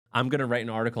I'm going to write an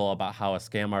article about how a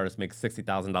scam artist makes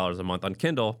 $60,000 a month on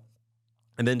Kindle.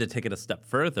 And then to take it a step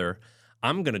further,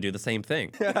 I'm going to do the same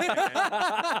thing.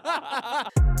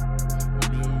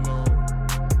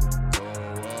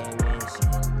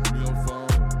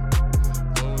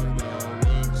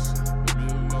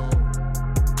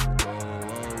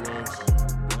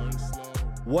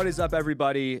 What is up,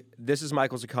 everybody? This is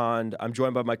Michael Zakand. I'm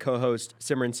joined by my co-host,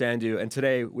 Simran Sandhu, and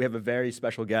today we have a very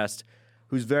special guest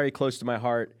who's very close to my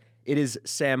heart. It is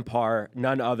Sam Parr,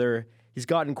 none other. He's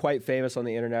gotten quite famous on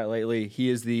the internet lately. He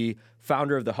is the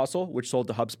founder of The Hustle, which sold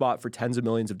to HubSpot for tens of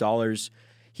millions of dollars.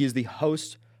 He is the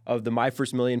host of the My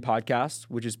First Million podcast,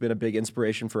 which has been a big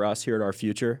inspiration for us here at Our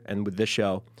Future and with this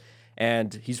show.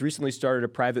 And he's recently started a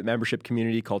private membership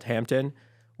community called Hampton,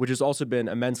 which has also been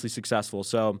immensely successful.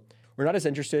 So we're not as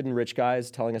interested in rich guys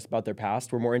telling us about their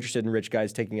past. We're more interested in rich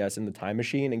guys taking us in the time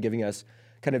machine and giving us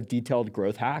kind of detailed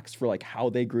growth hacks for like how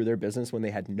they grew their business when they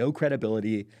had no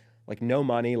credibility, like no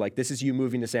money. Like this is you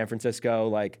moving to San Francisco.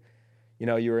 Like, you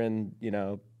know, you were in,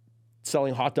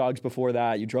 selling hot dogs before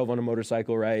that. You drove on a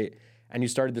motorcycle, right? And you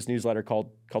started this newsletter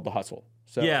called The Hustle.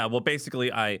 So yeah, well,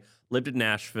 basically, I lived in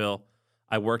Nashville.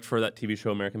 I worked for that TV show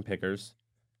American Pickers.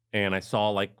 And I saw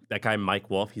like that guy,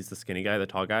 Mike Wolf. He's the skinny guy, the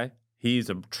tall guy.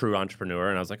 He's a true entrepreneur.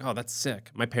 And I was like, oh, that's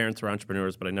sick. My parents were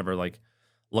entrepreneurs, but I never like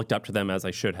looked up to them as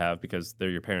I should have because they're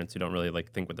your parents. You don't really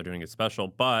like think what they're doing is special.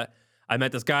 But I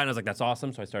met this guy and I was like, that's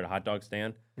awesome. So I started a hot dog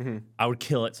stand. Mm-hmm. I would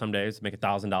kill it some days, make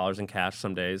 $1,000 in cash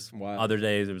some days. Wow. Other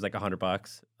days it was like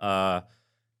 $100.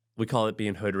 We call it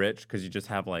being hood rich because you just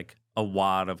have like a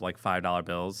wad of like $5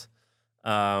 bills.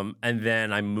 And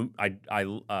then I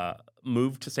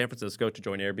moved to San Francisco to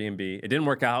join Airbnb. It didn't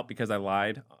work out because I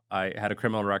lied. I had a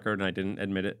criminal record and I didn't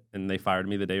admit it, and they fired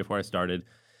me the day before I started.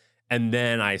 And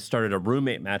then I started a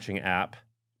roommate matching app,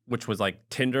 which was like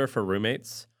Tinder for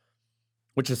roommates,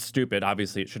 which is stupid.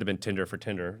 Obviously, it should have been Tinder for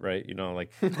Tinder, right?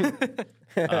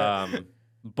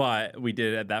 But we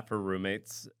did that for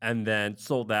roommates and then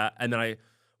sold that. And then I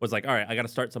was like, all right, I got to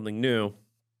start something new.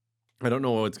 I don't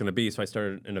know what it's going to be. So I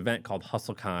started an event called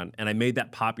HustleCon, and I made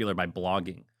that popular by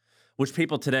blogging, which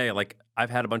people today, like I've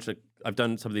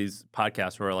done some of these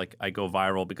podcasts where like I go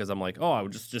viral because I'm like, oh, I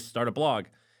would just start a blog.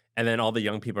 And then all the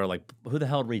young people are like, who the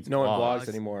hell reads blogs? No one blogs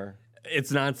anymore.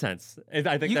 It's nonsense.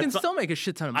 I think you can still make a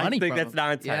shit ton of money. I think from that's them.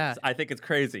 nonsense. Yeah. I think it's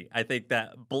crazy. I think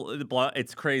that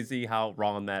it's crazy how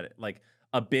wrong that, like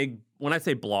when I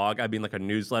say blog, I mean like a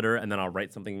newsletter and then I'll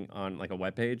write something on like a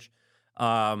webpage.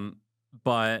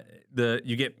 But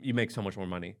you make so much more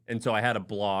money. And so I had a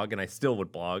blog and I still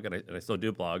would blog and I still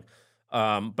do blog.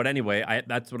 But anyway,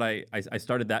 I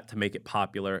started that to make it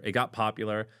popular. It got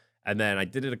popular. And then I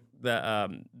did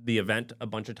the event a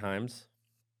bunch of times.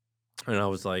 And I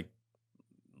was like,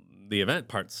 the event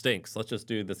part stinks. Let's just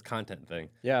do this content thing.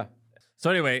 Yeah.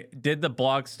 So anyway, did the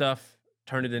blog stuff,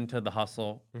 turned it into The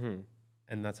Hustle. Mm-hmm.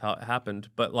 And that's how it happened.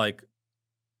 But like,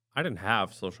 I didn't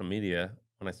have social media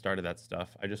when I started that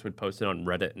stuff. I just would post it on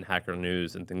Reddit and Hacker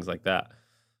News and things like that.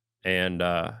 And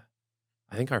I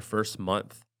think our first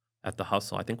month at The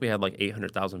Hustle, I think we had like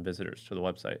 800,000 visitors to the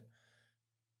website,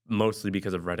 mostly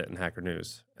because of Reddit and Hacker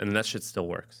News. And that shit still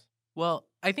works. Well,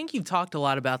 I think you've talked a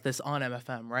lot about this on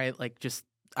MFM, right? Like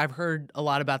I've heard a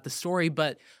lot about the story,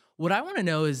 but what I want to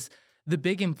know is the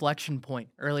big inflection point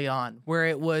early on where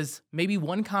it was maybe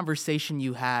one conversation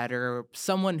you had or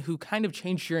someone who kind of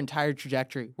changed your entire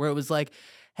trajectory, where it was like,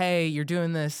 hey, you're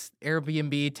doing this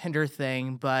Airbnb Tinder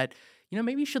thing, but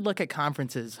maybe you should look at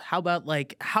conferences. How about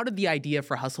how did the idea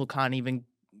for HustleCon even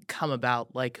come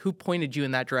about? Like, who pointed you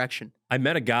in that direction? I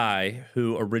met a guy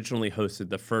who originally hosted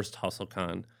the first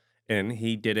HustleCon, and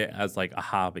he did it as like a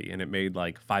hobby, and it made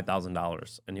like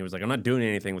 $5,000. And he was like, I'm not doing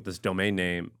anything with this domain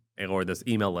name or this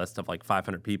email list of like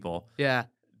 500 people. Yeah.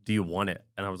 Do you want it?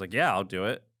 And I was like, yeah, I'll do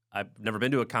it. I've never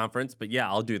been to a conference, but yeah,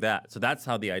 I'll do that. So that's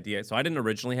how the idea. So I didn't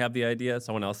originally have the idea.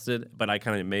 Someone else did, but I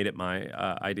kind of made it my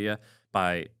idea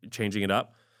by changing it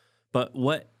up. But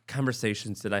what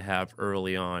conversations did I have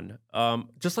early on?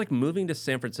 Just like moving to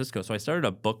San Francisco. So I started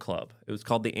a book club. It was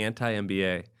called the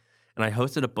Anti-MBA. And I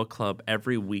hosted a book club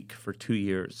every week for 2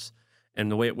 years.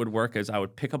 And the way it would work is I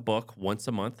would pick a book once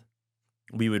a month.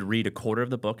 We would read a quarter of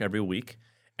the book every week.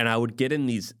 And I would get in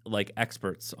these like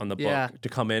experts on the book to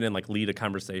come in and like lead a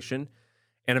conversation.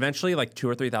 And eventually like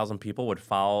 2,000 or 3,000 people would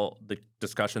follow the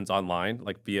discussions online,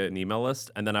 like via an email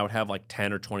list. And then I would have like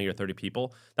 10 or 20 or 30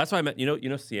 people. That's why I met, you know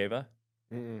Sieva?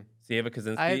 Mm-mm. Sieva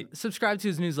Kaczynski? I subscribed to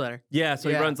his newsletter. Yeah, so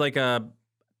he runs like a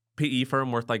PE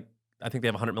firm worth like, I think they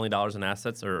have $100 million in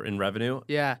assets or in revenue.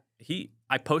 Yeah.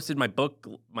 I posted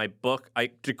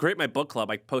to create my book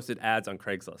club, I posted ads on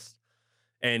Craigslist.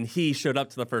 And he showed up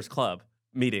to the first club.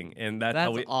 meeting, and that's how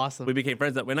That's we awesome. we became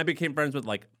friends. That when I became friends with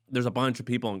like, there's a bunch of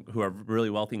people who are really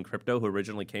wealthy in crypto who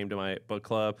originally came to my book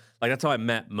club. Like that's how I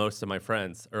met most of my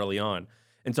friends early on.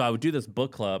 And so I would do this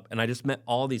book club, and I just met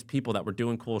all these people that were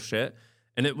doing cool shit.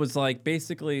 And it was like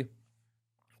basically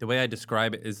the way I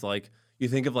describe it is like you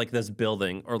think of like this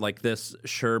building or like this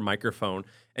Shure microphone,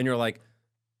 and you're like,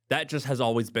 that just has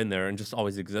always been there and just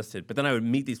always existed. But then I would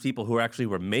meet these people who actually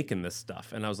were making this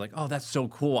stuff, and I was like, oh, that's so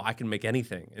cool. I can make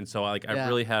anything. And so I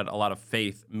really had a lot of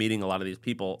faith meeting a lot of these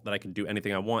people that I can do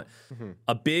anything I want.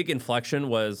 A big inflection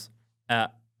was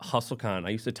at HustleCon. I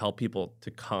used to tell people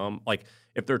to come, like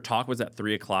if their talk was at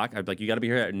 3 o'clock, I'd be like, you got to be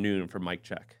here at noon for mic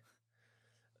check.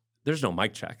 There's no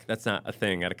mic check. That's not a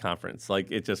thing at a conference. Like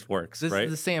it just works, This right?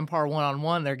 is the Sam Parr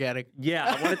one-on-one they're getting. Yeah,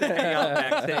 I wanted to hang out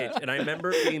backstage, and I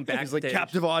remember being backstage. He's like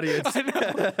captive audience.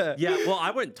 Yeah, well, I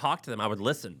wouldn't talk to them. I would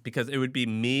listen because it would be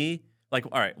me. Like,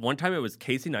 all right, one time it was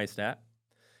Casey Neistat.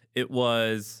 It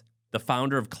was the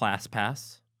founder of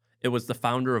ClassPass. It was the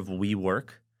founder of WeWork.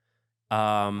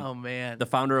 Oh man. The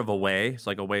founder of Away. It's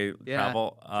like Away Yeah.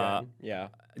 Travel. Yeah.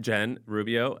 Jen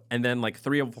Rubio, and then like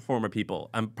 3 or 4 more people.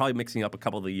 I'm probably mixing up a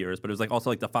couple of the years, but it was like also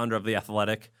like the founder of The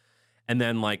Athletic, and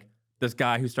then like this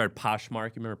guy who started Poshmark.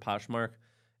 You remember Poshmark?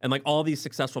 And like all these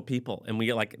successful people, and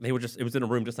we like they were just it was in a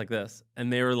room just like this,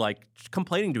 and they were like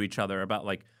complaining to each other about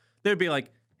like they'd be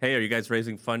like, "Hey, are you guys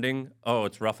raising funding? Oh,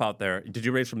 it's rough out there. Did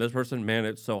you raise from this person? Man,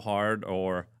 it's so hard."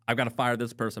 Or I've got to fire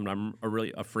this person, but I'm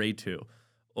really afraid to.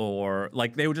 Or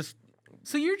like they would just.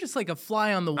 So you're just like a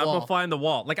fly on the wall. I'm a fly on the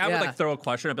wall. Like I would Yeah. like throw a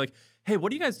question. I'd be like, "Hey,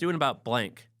 what are you guys doing about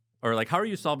blank?" Or like, "How are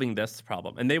you solving this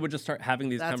problem?" And they would just start having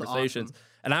these That's conversations, awesome.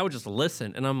 and I would just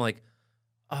listen. And I'm like,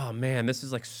 "Oh man, this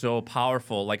is like so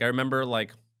powerful." Like I remember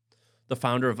like the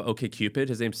founder of OkCupid.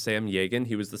 His name's Sam Yagan.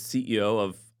 He was the CEO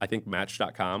of I think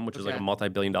Match.com, which is like a Okay.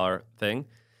 multi-billion-dollar thing.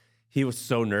 He was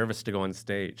so nervous to go on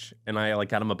stage, and I like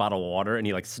got him a bottle of water, and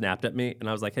he like snapped at me, and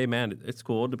I was like, "Hey man, it's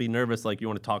cool to be nervous. Like you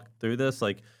want to talk through this,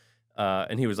 like."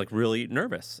 And he was like really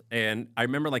nervous. And I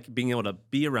remember like being able to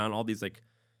be around all these like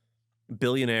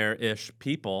billionaire-ish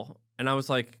people. And I was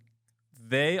like,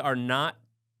 they are not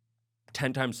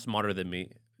 10 times smarter than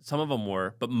me. Some of them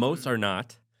were, but most are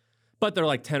not. But they're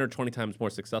like 10 or 20 times more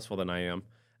successful than I am.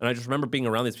 And I just remember being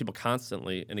around these people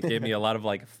constantly. And it gave me a lot of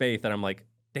like faith. And I'm like,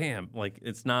 damn, like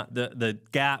it's not the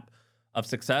gap of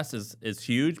success is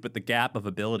huge, but the gap of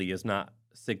ability is not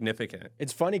significant.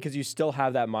 It's funny because you still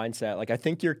have that mindset. Like I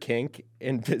think your kink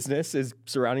in business is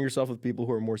surrounding yourself with people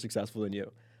who are more successful than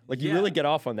you. Like you Yeah. really get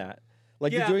off on that.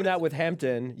 Like Yeah, you're doing but that with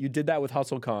Hampton. You did that with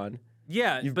HustleCon.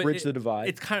 Yeah, You've but bridged the divide.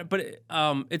 It's kind of, but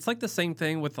it's like the same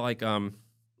thing with like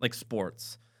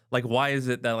sports. Like, why is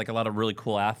it that like a lot of really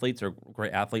cool athletes or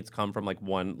great athletes come from like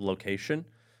one location?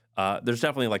 There's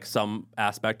definitely like some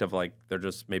aspect of like they're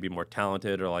just maybe more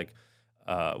talented or like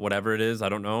whatever it is. I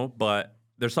don't know, but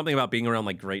there's something about being around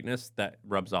like greatness that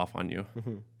rubs off on you,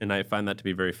 and I find that to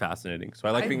be very fascinating. So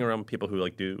I like being around people who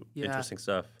like do Yeah. interesting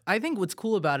stuff. I think what's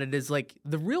cool about it is like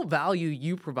the real value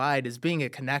you provide is being a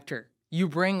connector. You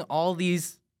bring all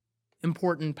these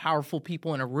important, powerful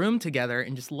people in a room together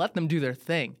and just let them do their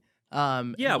thing. Yeah,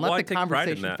 and well, let I the take pride in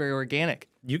conversation that. very organic.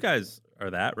 You guys are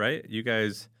that, right? You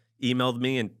guys emailed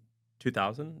me in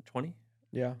 2020.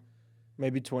 Yeah.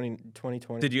 Maybe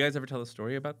 2020. Did you guys ever tell the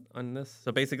story about on this?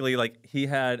 So basically, like he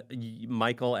had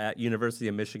Michael at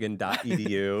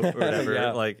universityofmichigan.edu or whatever,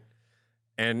 Yeah. like,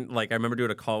 and like I remember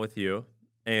doing a call with you,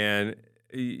 and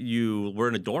you were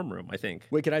in a dorm room, I think.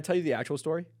 Wait, can I tell you the actual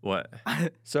story? What?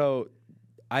 So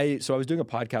I was doing a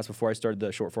podcast before I started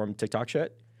the short form TikTok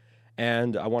shit.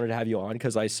 And I wanted to have you on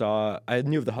because I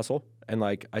knew of the hustle, and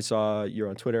like I saw you're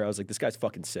on Twitter. I was like, this guy's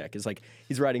fucking sick. It's like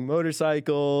he's riding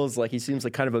motorcycles, like he seems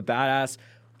like kind of a badass.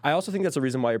 I also think that's the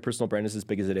reason why your personal brand is as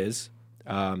big as it is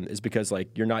because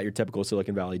like you're not your typical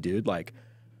Silicon Valley dude. Like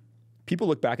people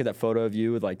look back at that photo of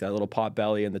you with like that little pot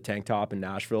belly and the tank top in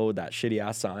Nashville with that shitty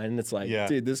ass sign, and it's like, Yeah.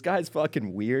 dude, this guy's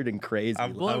fucking weird and crazy.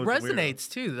 Well, it was weird. resonates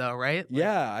too, though, right?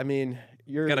 Yeah, I mean,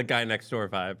 you're Got a guy next door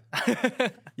vibe.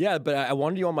 Yeah, but I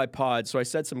wanted you on my pod, so I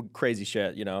said some crazy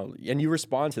shit, you know, and you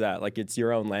respond to that like it's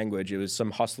your own language. It was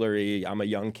some hustlery. I'm a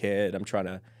young kid. I'm trying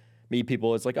to meet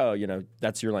people. It's like, oh, you know,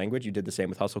 that's your language. You did the same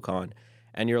with HustleCon,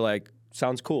 and you're like,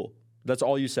 sounds cool. That's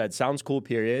all you said. Sounds cool.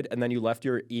 Period. And then you left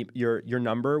your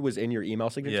number was in your email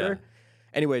signature. Yeah.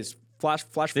 Anyways, flash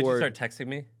Did you forward. start texting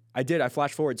me? I did. I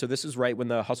flashed forward. So this is right when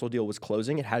the hustle deal was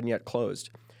closing. It hadn't yet closed.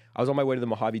 I was on my way to the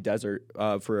Mojave Desert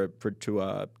for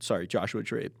Joshua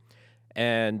Tree,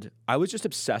 And I was just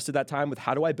obsessed at that time with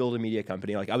how do I build a media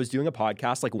company? Like I was doing a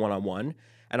podcast like one-on-one,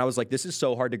 and I was like, this is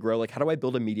so hard to grow. Like how do I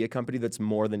build a media company that's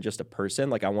more than just a person?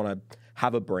 Like I want to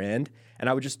have a brand. And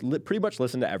I would just pretty much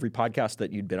listen to every podcast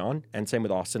that you'd been on, and same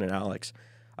with Austin and Alex,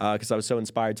 because I was so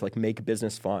inspired to like make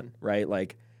business fun, right?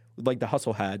 Like the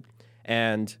hustle had.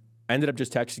 And I ended up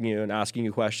just texting you and asking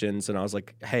you questions, and I was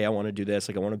like, hey, I want to do this.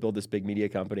 Like I want to build this big media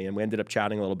company. And we ended up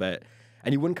chatting a little bit.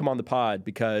 And you wouldn't come on the pod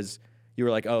because you were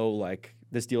like, oh, like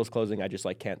this deal's closing. I just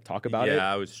like can't talk about it.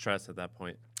 Yeah, I was stressed at that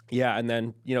point. Yeah, and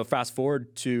then, fast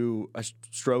forward to a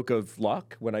stroke of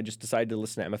luck when I just decided to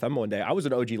listen to MFM one day. I was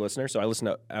an OG listener, so I listened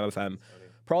to MFM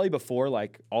probably before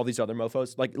like all these other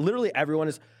mofos. Like literally everyone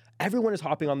is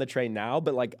hopping on the train now,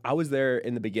 but like I was there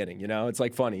in the beginning, It's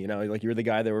like funny, like you're the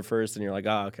guy that were first and you're like,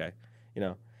 oh, okay,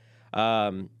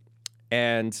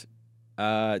 and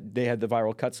they had the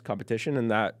viral cuts competition, and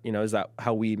that, is that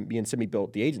how me and Simi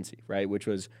built the agency, right? Which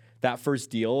was that first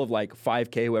deal of like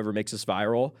 5K, whoever makes us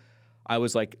viral. I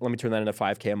was like, let me turn that into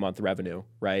 5K a month revenue,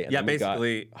 right? And yeah, then we got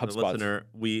basically, the HubSpot. listener,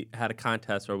 we had a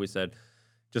contest where we said,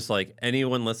 just like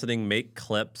anyone listening, make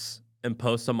clips and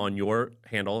post them on your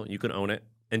handle. You can own it,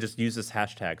 and just use this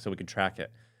hashtag so we can track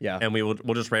it. Yeah. And we'll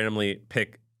just randomly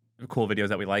pick cool videos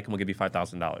that we like, and we'll give you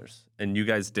 $5,000. And you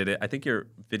guys did it. I think your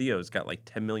videos got like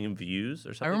 10 million views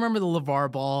or something. I remember the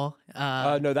LeVar Ball.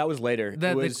 No, that was later.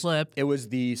 The clip. It was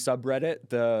the subreddit,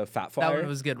 the Fat Fire. That one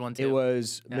was a good one too. It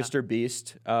was Mr.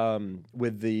 Beast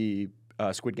with the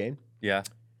Squid Game. Yeah.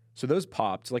 So those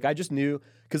popped. Like I just knew,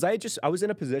 because I was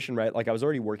in a position, right? Like I was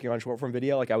already working on short form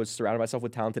video. Like I was surrounding myself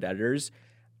with talented editors,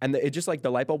 and it just like the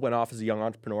light bulb went off as a young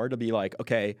entrepreneur to be like,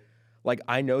 okay, like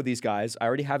I know these guys. I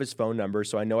already have his phone number,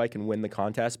 so I know I can win the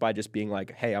contest by just being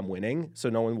like, hey, I'm winning, so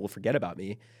no one will forget about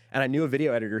me. And I knew a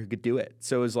video editor who could do it.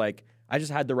 So it was like I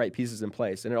just had the right pieces in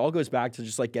place, and it all goes back to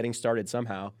just like getting started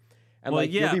somehow. And Well,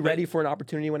 like yeah, you'll be but- ready for an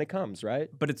opportunity when it comes, right?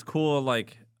 But it's cool.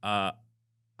 Like,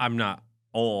 I'm not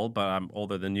old, but I'm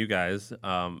older than you guys.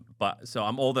 But so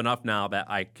I'm old enough now that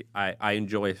I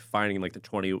enjoy finding like the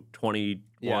 21,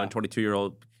 Yeah.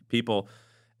 22-year-old people.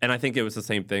 And I think it was the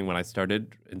same thing when I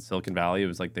started in Silicon Valley. It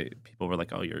was like people were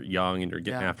like, "Oh, you're young and you're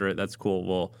getting after it. That's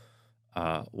cool.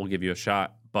 We'll give you a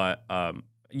shot." But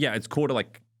yeah, it's cool to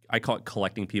like, I call it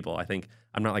collecting people. I think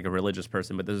I'm not like a religious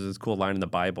person, but there's this cool line in the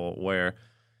Bible where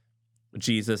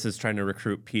Jesus is trying to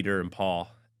recruit Peter and Paul,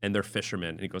 and they're fishermen,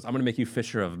 and he goes, "I'm going to make you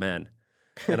fisher of men."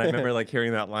 And I remember like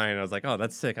hearing that line, and I was like, "Oh,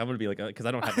 that's sick. I'm going to be like," because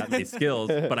I don't have that many skills,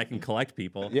 but I can collect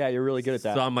people. Yeah, you're really good at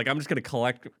that. So I'm like, I'm just going to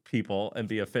collect people and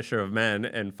be a fisher of men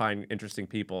and find interesting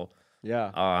people.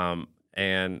 Yeah.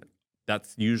 And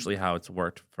that's usually how it's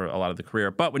worked for a lot of the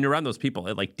career. But when you're around those people,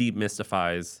 it like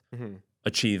demystifies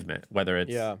achievement, whether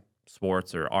it's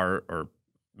sports or art or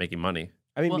making money.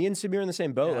 I mean, Well, me and Samir are in the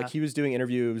same boat. yeah. Like he was doing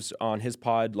interviews on his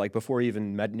pod, like before we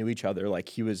even knew each other. Like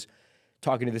he was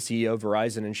talking to the CEO of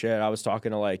Verizon and shit. I was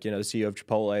talking to like, the CEO of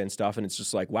Chipotle and stuff. And it's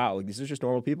just like, wow, like these are just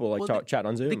normal people like chatting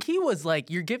on Zoom. The key was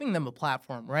like you're giving them a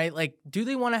platform, right? Like, do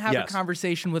they want to have a Yes.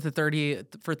 conversation with 30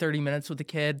 minutes with a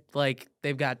kid? Like,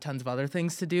 they've got tons of other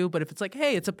things to do. But if it's like,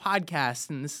 hey, it's a podcast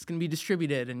and this is going to be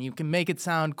distributed and you can make it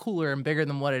sound cooler and bigger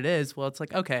than what it is, well, it's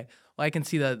like, okay, well, I can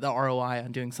see the ROI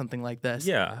on doing something like this.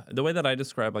 Yeah. The way that I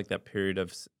describe like that period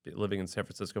of living in San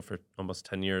Francisco for almost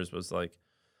 10 years was like,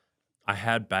 I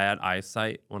had bad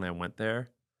eyesight when I went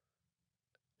there.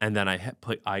 And then I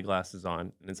put eyeglasses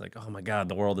on, and it's like, oh my God,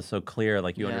 the world is so clear.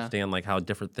 Like you Yeah. understand like how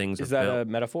different things Is are that built. a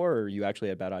metaphor, or you actually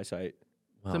had bad eyesight?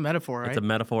 It's a metaphor, right? It's a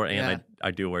metaphor, and Yeah. I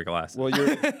do wear glasses. Well,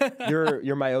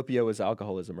 your myopia was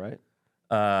alcoholism, right?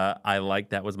 I like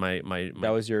that was my That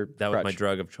was your that was my crutch.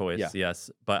 drug of choice. Yeah. Yes,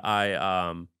 but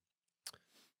I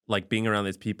like being around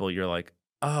these people. You're like,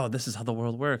 oh, this is how the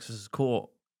world works. This is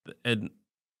cool, and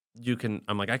you can.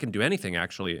 I'm like, I can do anything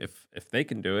actually if they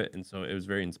can do it, and so it was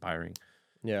very inspiring.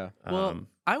 Yeah. Well,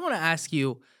 I want to ask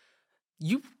you,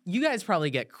 you guys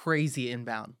probably get crazy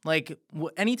inbound. Like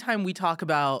anytime we talk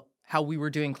about how we were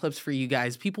doing clips for you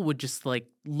guys, people would just like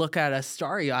look at us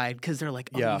starry-eyed because they're like,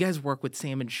 oh, Yeah. you guys work with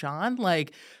Sam and Sean?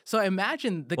 Like, so I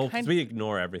imagine the Well, kind 'cause we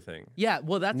ignore everything. Yeah,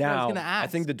 well, that's what I was Now, going to ask. I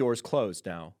think the door's closed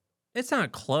now. It's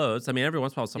not closed. I mean, every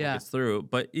once in a while someone Yeah. gets through,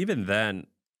 but even then,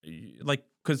 like,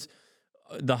 because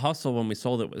the hustle when we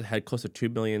sold it had close to 2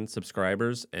 million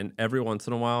subscribers, and every once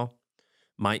in a while,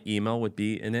 my email would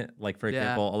be in it. Like, for Yeah.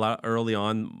 example, a lot early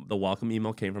on, the welcome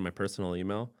email came from my personal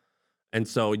email, and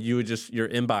so you would just your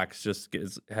inbox just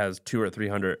has 200 or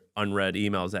 300 unread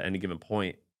emails at any given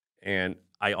point. And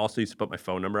I also used to put my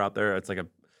phone number out there. It's like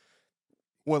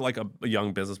what like a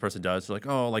young business person does. So like,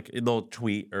 oh, like they'll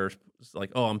tweet or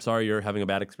like, oh, I'm sorry you're having a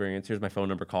bad experience. Here's my phone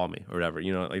number. Call me or whatever.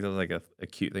 You know, like that was like a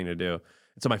cute thing to do.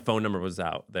 And so my phone number was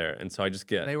out there, and so I just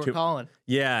get They were calling.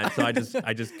 Yeah, and so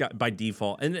I just got by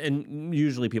default, and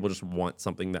usually people just want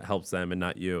something that helps them and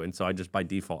not you, and so I just by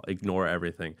default ignore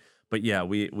everything. But yeah,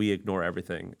 we ignore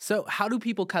everything. So how do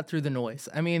people cut through the noise?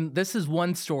 I mean, this is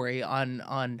one story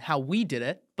on how we did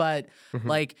it, but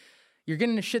like you're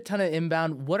getting a shit ton of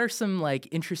inbound. What are some like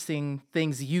interesting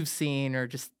things you've seen or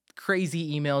just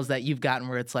crazy emails that you've gotten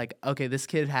where it's like, okay, this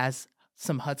kid has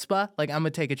some chutzpah, like I'm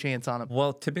gonna take a chance on him?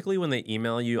 Well, typically when they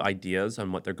email you ideas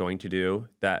on what they're going to do,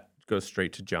 that goes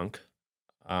straight to junk.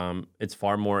 It's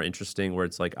far more interesting where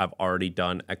it's like, I've already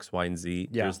done X, Y, and Z.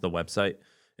 Yeah. Here's the website,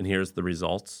 and here's the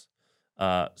results.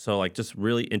 So like just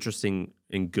really interesting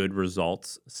and good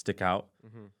results stick out.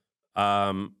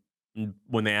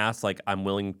 When they ask like, I'm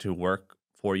willing to work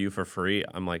for you for free,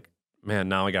 I'm like, man,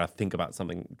 now I got to think about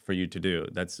something for you to do.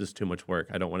 That's just too much work.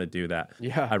 I don't want to do that.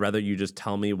 Yeah. I'd rather you just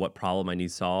tell me what problem I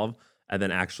need solved and then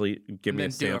actually give me a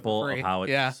then do it for sample of free. how it's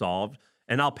Yeah. solved.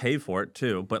 And I'll pay for it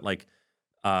too. But like,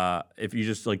 if you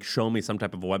just like show me some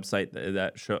type of website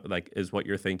that show like is what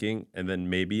you're thinking, and then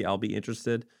maybe I'll be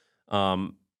interested.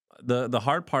 The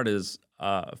hard part is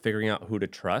figuring out who to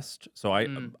trust. So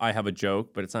I have a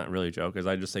joke, but it's not really a joke, is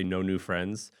I just say no new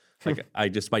friends. Like I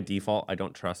just by default I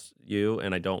don't trust you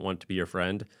and I don't want to be your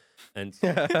friend. And so,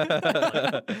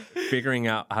 like, figuring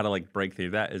out how to like break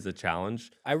through that is a challenge.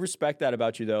 I respect that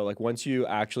about you though. Like once you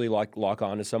actually like lock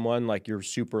on to someone, like you're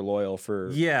super loyal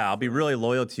for. Yeah, I'll be really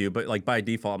loyal to you, but like by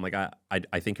default I'm like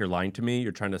I think you're lying to me.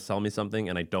 You're trying to sell me something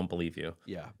and I don't believe you.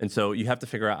 Yeah. And so you have to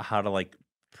figure out how to like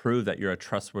prove that you're a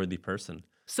trustworthy person.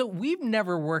 So we've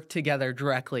never worked together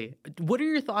directly. What are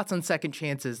your thoughts on second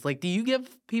chances? Like, do you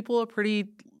give people a pretty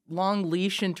long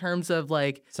leash in terms of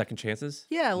like Second chances?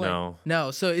 Yeah, like, No.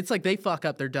 no. So it's like they fuck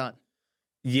up, they're done.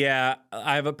 Yeah,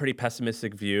 I have a pretty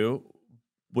pessimistic view,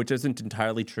 which isn't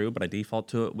entirely true, but I default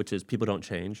to it, which is people don't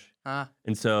change.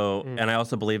 And so, and I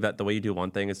also believe that the way you do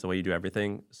one thing is the way you do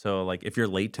everything. So like if you're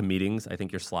late to meetings, I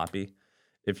think you're sloppy.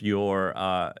 If you're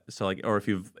or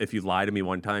if you lie to me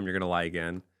one time, you're gonna lie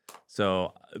again.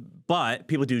 So, but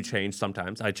people do change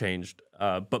sometimes. I changed,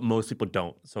 but most people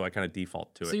don't. So I kind of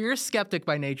default to it. So you're a skeptic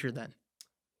by nature then.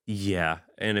 Yeah,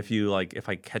 and if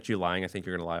I catch you lying, I think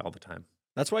you're gonna lie all the time.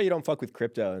 That's why you don't fuck with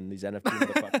crypto and these NFT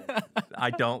motherfuckers. I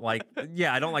don't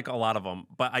like a lot of them,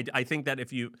 but I think that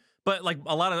but like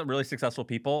a lot of really successful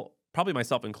people, probably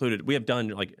myself included, we have done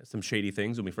like some shady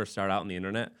things when we first start out on the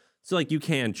internet. So like you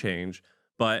can change,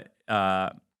 but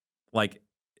like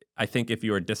I think if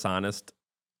you are dishonest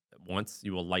once,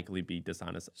 you will likely be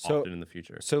dishonest often in the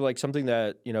future. So like something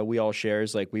that, we all share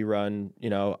is like we run,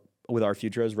 with our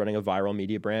Futures running a viral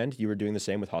media brand. You were doing the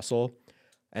same with Hustle.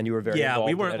 And you were very involved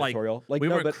we weren't in editorial. we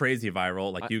weren't crazy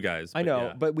viral like you guys. I know,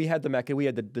 yeah. but we had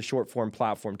the short form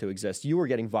platform to exist. You were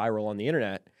getting viral on the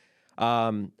internet.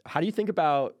 How do you think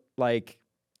about like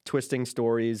twisting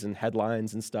stories and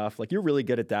headlines and stuff? Like you're really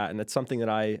good at that, and it's something that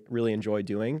I really enjoy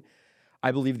doing.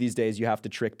 I believe these days you have to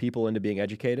trick people into being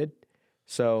educated.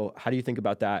 So how do you think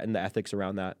about that and the ethics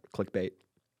around that clickbait?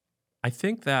 I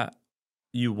think that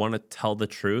you want to tell the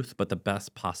truth, but the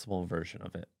best possible version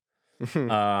of it.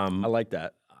 I like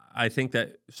that. I think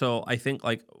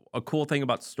like a cool thing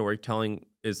about storytelling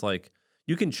is like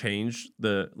you can change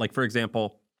like, for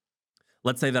example,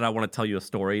 let's say that I want to tell you a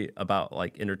story about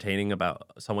like entertaining about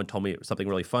someone told me something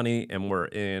really funny and we're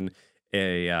in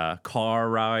a car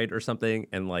ride or something.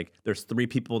 And like, there's 3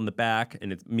 people in the back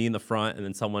and it's me in the front and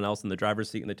then someone else in the driver's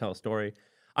seat and they tell a story.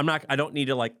 I don't need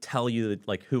to like tell you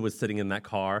like who was sitting in that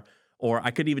car. Or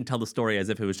I could even tell the story as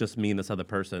if it was just me and this other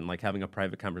person, like having a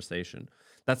private conversation.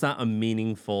 That's not a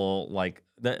meaningful, like,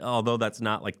 although that's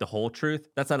not like the whole truth,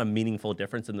 that's not a meaningful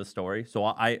difference in the story. So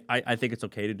I think it's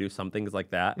okay to do some things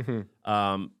like that.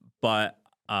 But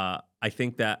I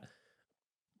think that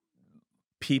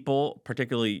people,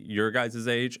 particularly your guys'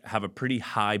 age, have a pretty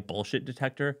high bullshit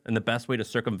detector. And the best way to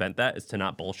circumvent that is to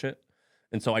not bullshit.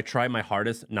 And so I try my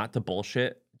hardest not to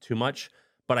bullshit too much.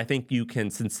 But I think you can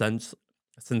sensationalize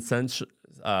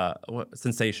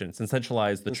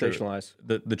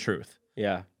the truth.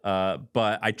 Yeah.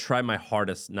 But I try my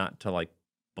hardest not to like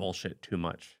bullshit too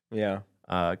much. Yeah.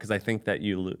 Because I think that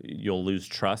you'll lose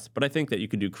trust. But I think that you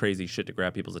can do crazy shit to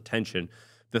grab people's attention.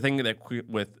 The thing that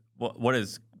with what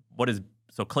is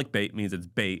so clickbait means it's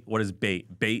bait. What is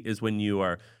bait? Bait is when you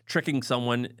are tricking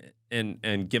someone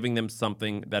and giving them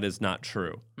something that is not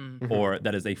true or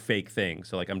that is a fake thing.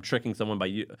 So like I'm tricking someone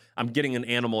I'm getting an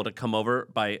animal to come over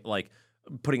by like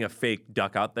putting a fake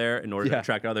duck out there in order to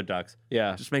attract other ducks.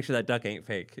 Yeah. Just make sure that duck ain't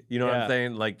fake. You know what I'm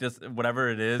saying? Like just whatever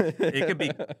it is, it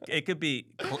could be.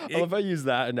 I love if I use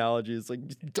that analogy. It's like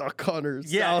duck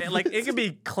hunters. Yeah, like it could be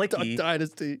Duck clicky.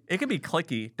 Dynasty. It could be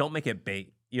clicky. Don't make it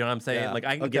bait. You know what I'm saying? Yeah. Like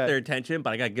I can get their attention,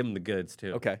 but I gotta give them the goods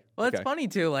too. Okay. Well, it's funny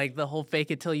too, like the whole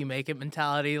fake it till you make it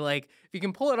mentality. Like if you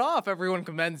can pull it off, everyone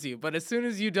commends you. But as soon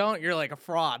as you don't, you're like a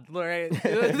fraud, right?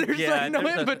 There's like no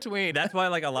in between. That's why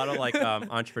like a lot of like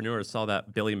entrepreneurs saw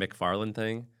that Billy McFarland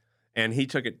thing, and he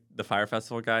took it. The Fire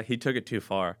Festival guy, he took it too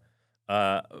far.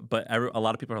 But a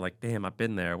lot of people are like, "Damn, I've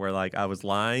been there." Where like I was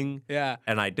lying,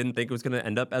 and I didn't think it was gonna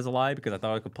end up as a lie because I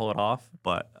thought I could pull it off,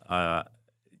 but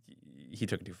he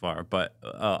took it too far. But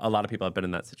a lot of people have been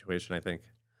in that situation, I think.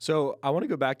 So I want to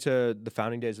go back to the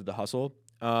founding days of The Hustle.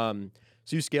 So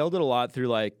you scaled it a lot through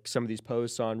like some of these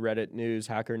posts on Reddit News,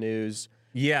 Hacker News.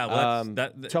 Yeah. Well,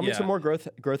 tell me some more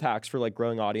growth hacks for like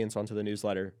growing audience onto the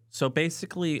newsletter. So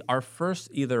basically, our first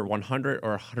either 100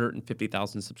 or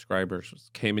 150,000 subscribers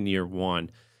came in year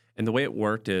one. And the way it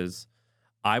worked is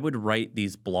I would write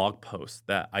these blog posts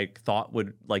that I thought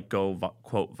would like go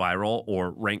quote viral or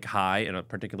rank high in a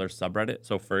particular subreddit.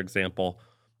 So for example,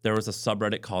 there was a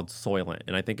subreddit called Soylent,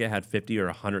 and I think it had 50 or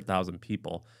 100,000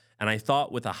 people. And I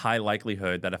thought with a high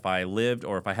likelihood that if I lived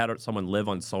or if I had someone live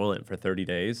on Soylent for 30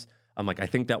 days, I'm like, I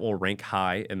think that will rank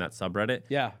high in that subreddit.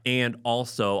 Yeah. And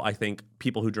also, I think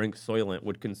people who drink Soylent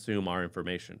would consume our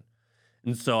information.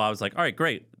 And so I was like, all right,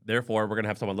 great. Therefore, we're going to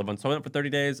have someone live on Soylent for 30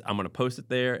 days. I'm going to post it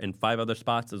there in 5 other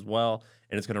spots as well,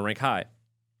 and it's going to rank high.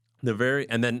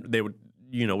 And then they would,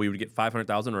 we would get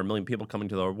 500,000 or 1 million people coming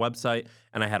to our website,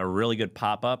 and I had a really good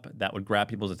pop-up that would grab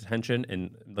people's attention,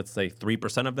 and let's say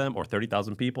 3% of them or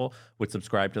 30,000 people would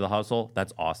subscribe to The Hustle.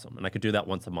 That's awesome, and I could do that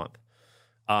once a month.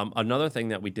 Another thing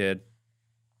that we did,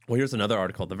 well, here's another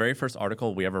article. The very first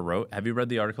article we ever wrote. Have you read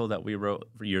the article that we wrote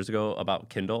years ago about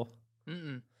Kindle?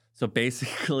 Mm-mm. So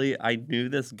basically, I knew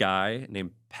this guy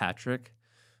named Patrick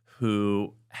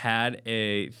who had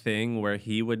a thing where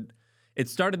it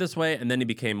started this way and then he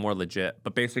became more legit.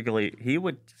 But basically, he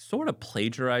would sort of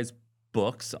plagiarize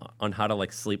books on how to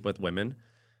like sleep with women.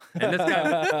 And this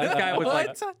guy was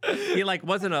like, he like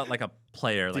wasn't a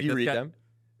player. Did like you this read guy, them?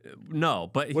 No,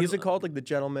 but What is it called? Like the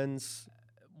gentleman's.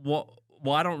 Well,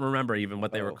 I don't remember even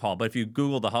what they were called, but if you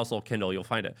Google The Hustle Kindle, you'll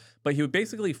find it. But he would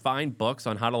basically find books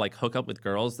on how to like hook up with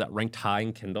girls that ranked high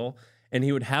in Kindle, and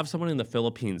he would have someone in the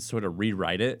Philippines sort of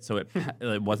rewrite it so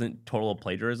it wasn't total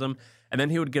plagiarism. And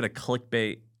then he would get a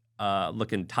clickbait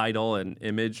looking title and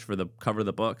image for the cover of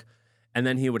the book, and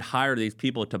then he would hire these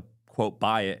people to quote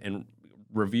buy it and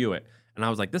review it. And I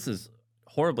was like, this is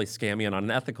horribly scammy and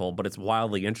unethical, but it's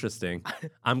wildly interesting.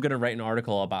 I'm going to write an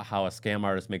article about how a scam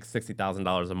artist makes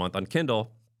 $60,000 a month on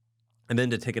Kindle. And then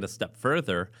to take it a step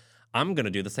further, I'm going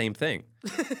to do the same thing.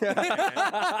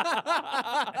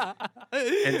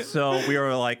 And so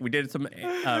we did some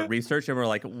research and we're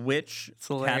like, which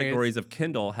categories of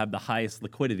Kindle have the highest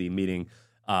liquidity, meaning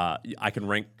I can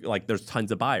rank, like there's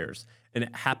tons of buyers. And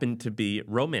it happened to be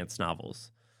romance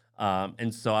novels.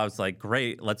 And so I was like,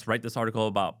 great, let's write this article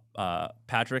about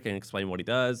Patrick and explain what he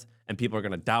does. And people are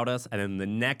going to doubt us. And then the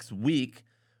next week,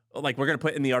 like we're going to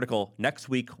put in the article, next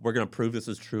week, we're going to prove this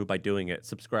is true by doing it.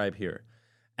 Subscribe here.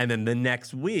 And then the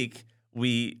next week,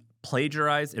 we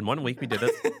plagiarized, in 1 week we did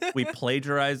this, we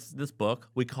plagiarized this book.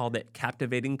 We called it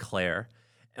Captivating Claire.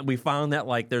 And we found that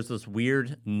like there's this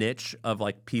weird niche of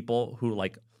like people who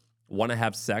like want to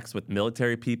have sex with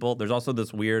military people. There's also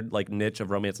this weird like niche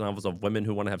of romance novels of women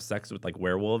who want to have sex with like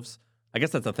werewolves. I guess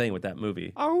that's a thing with that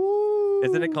movie. Oh,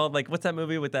 isn't it called like what's that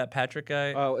movie with that Patrick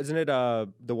guy? Oh, isn't it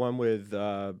the one with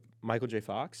Michael J.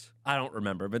 Fox? I don't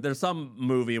remember, but there's some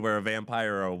movie where a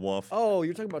vampire or a wolf. Oh,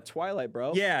 you're talking about Twilight,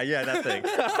 bro. Yeah, that thing.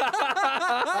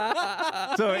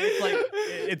 So it's like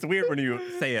it's weird when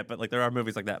you say it, but like there are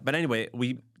movies like that. But anyway,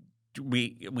 we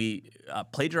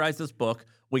plagiarized this book.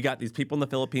 We got these people in the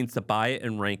Philippines to buy it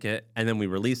and rank it, and then we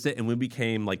released it, and we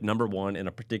became like #1 in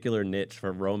a particular niche for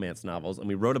romance novels, and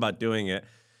we wrote about doing it.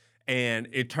 And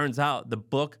it turns out the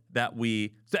book that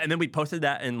and then we posted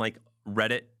that in like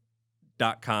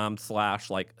reddit.com/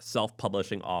 like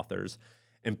self-publishing authors,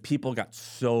 and people got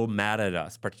so mad at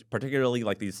us, particularly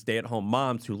like these stay-at-home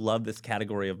moms who love this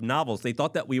category of novels. They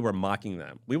thought that we were mocking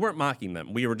them. We weren't mocking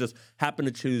them. We were just happened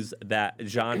to choose that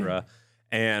genre.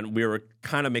 And we were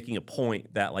kind of making a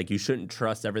point that like you shouldn't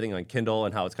trust everything on Kindle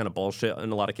and how it's kind of bullshit in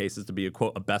a lot of cases to be a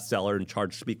quote a bestseller and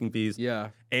charge speaking fees. Yeah.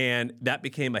 And that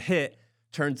became a hit.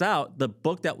 Turns out the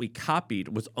book that we copied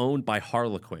was owned by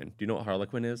Harlequin. Do you know what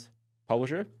Harlequin is?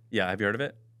 Publisher? Yeah, have you heard of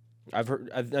it? I've heard.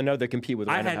 I know they compete with.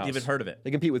 I Random hadn't House. even heard of it.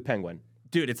 They compete with Penguin.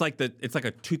 Dude, it's like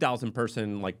a 2,000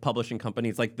 person like publishing company.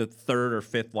 It's like the third or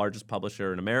fifth largest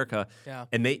publisher in America. Yeah.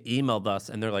 And they emailed us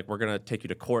and they're like, we're gonna take you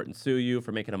to court and sue you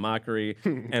for making a mockery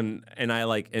and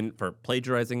for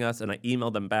plagiarizing us. And I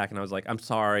emailed them back and I was like, I'm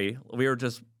sorry, we were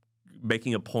just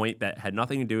making a point that had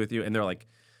nothing to do with you. And they're like,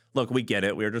 look, we get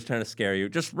it. We were just trying to scare you.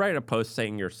 Just write a post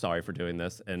saying you're sorry for doing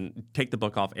this and take the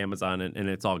book off Amazon and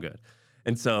it's all good.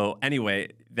 And so anyway,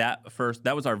 that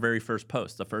was our very first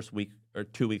post, the first week or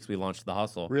 2 weeks we launched The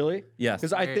Hustle. Really? Yes.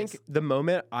 Because I think the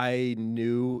moment I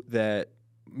knew that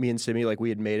me and Simi, like we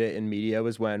had made it in media,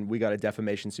 was when we got a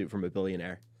defamation suit from a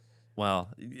billionaire. Well,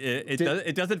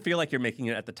 it doesn't feel like you're making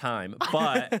it at the time,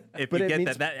 but if you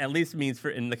get that at least means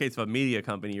in the case of a media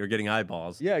company, you're getting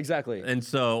eyeballs. Yeah, exactly. And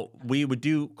so we would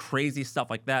do crazy stuff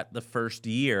like that the first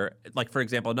year. Like, for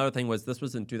example, another thing was this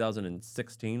was in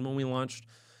 2016 when we launched.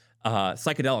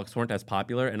 Psychedelics weren't as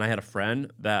popular, and I had a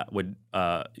friend that would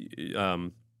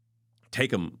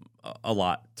take them a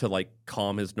lot to like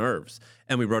calm his nerves.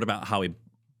 And we wrote about how he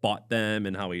bought them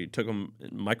and how he took them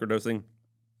microdosing.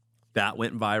 That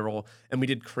went viral, and we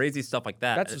did crazy stuff like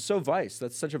that. That's so Vice.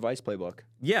 That's such a Vice playbook.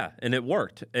 Yeah, and it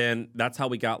worked, and that's how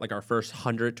we got like our first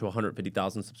 100 to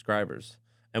 150,000 subscribers.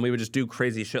 And we would just do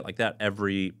crazy shit like that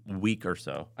every week or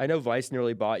so. I know Vice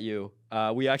nearly bought you.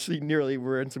 We actually nearly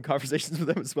were in some conversations with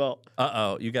them as well.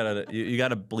 You gotta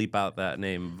bleep out that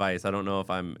name, Vice. I don't know if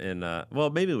I'm in.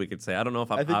 Well, maybe we could say. I don't know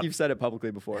if I'm. I think you've said it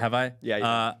publicly before. Have I?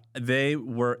 Yeah. They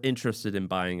were interested in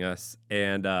buying us,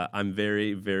 and I'm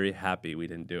very, very happy we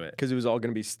didn't do it because it was all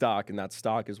going to be stock, and that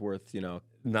stock is worth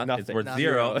nothing. It's worth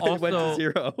zero. Also, it went to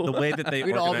zero. The way that they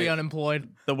we'd all be unemployed.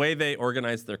 The way they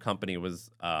organized their company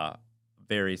was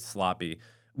very sloppy.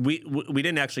 We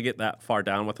didn't actually get that far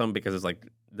down with them because it's like,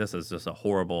 this is just a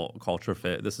horrible culture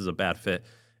fit. This is a bad fit.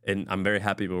 And I'm very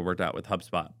happy we worked out with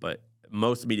HubSpot. But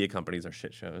most media companies are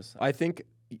shit shows. I think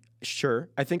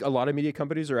a lot of media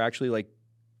companies are actually like,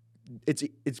 it's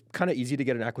kind of easy to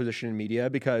get an acquisition in media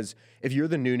because if you're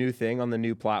the new thing on the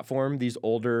new platform, these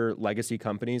older legacy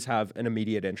companies have an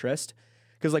immediate interest.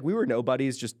 Because like we were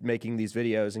nobodies just making these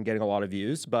videos and getting a lot of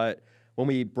views. But when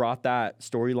we brought that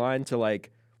storyline to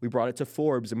like, we brought it to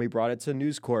Forbes and we brought it to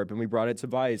News Corp and we brought it to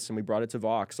Vice and we brought it to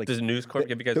Vox. Like, does News Corp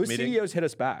give you guys a meeting? Those CEOs hit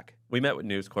us back. We met with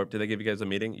News Corp. Did they give you guys a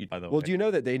meeting? Well, do you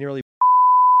know that they nearly?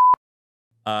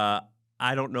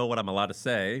 I don't know what I'm allowed to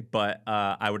say, but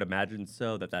I would imagine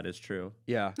so that is true.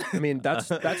 Yeah, I mean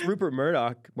that's Rupert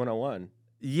Murdoch 101.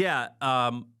 Yeah,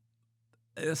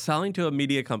 selling to a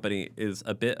media company is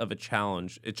a bit of a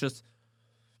challenge. It's just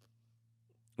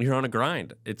you're on a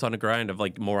grind. It's on a grind of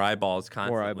like more eyeballs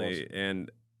constantly. More eyeballs. And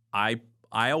I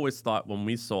always thought when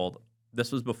we sold,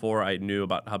 this was before I knew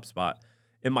about HubSpot.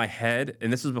 In my head,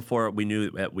 and this was before we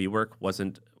knew that WeWork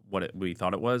wasn't what we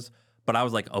thought it was, but I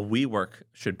was like, a WeWork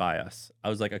should buy us. I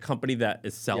was like, a company that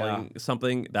is selling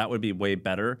something that would be way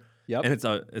better. Yep. And it's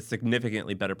a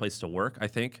significantly better place to work, I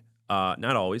think.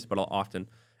 Not always, but often.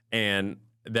 And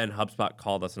then HubSpot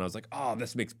called us, and I was like, oh,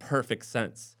 this makes perfect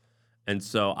sense. And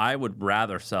so I would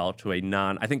rather sell to a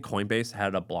I think Coinbase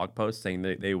had a blog post saying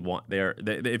that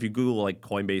if you Google like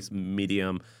Coinbase,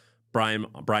 Medium,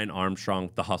 Brian Armstrong,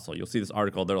 The Hustle, you'll see this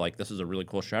article. They're like, this is a really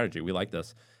cool strategy. We like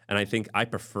this. And I think I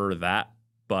prefer that,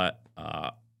 but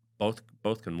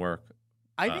both can work.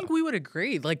 I think we would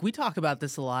agree. Like, we talk about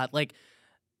this a lot. Like,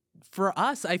 for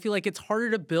us, I feel like it's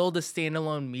harder to build a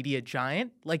standalone media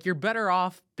giant. Like, you're better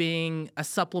off being a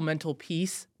supplemental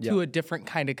piece to a different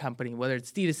kind of company, whether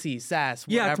it's D2C, SaaS,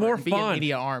 whatever. It's more be fun. a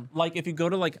media arm. Like, if you go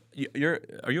to like,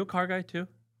 are you a car guy too?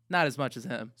 Not as much as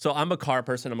him. So I'm a car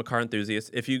person. I'm a car enthusiast.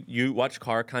 If you watch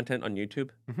car content on YouTube,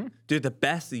 dude, the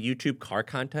best YouTube car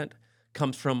content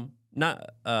comes from not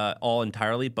all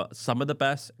entirely, but some of the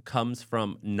best comes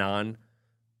from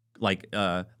like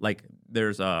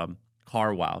there's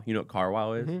Car Wow. You know what Car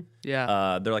Wow is?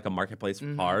 Yeah. They're like a marketplace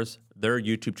for cars. Their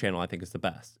YouTube channel, I think, is the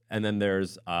best. And then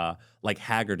there's like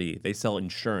Haggerty. They sell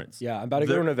insurance. Yeah, I'm about to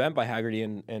go to an event by Haggerty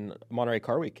in Monterey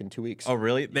Car Week in 2 weeks. Oh,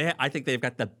 really? I think they've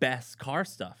got the best car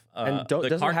stuff. And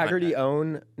doesn't Haggerty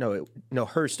own? No,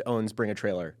 Hearst owns Bring a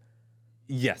Trailer.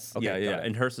 Yes. Okay, yeah.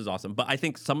 And Hearst is awesome. But I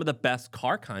think some of the best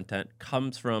car content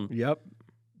comes from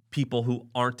people who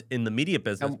aren't in the media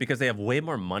business because they have way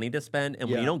more money to spend. And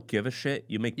when you don't give a shit,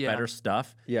 you make better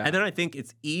stuff. Yeah. And then I think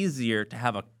it's easier to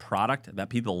have a product that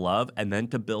people love and then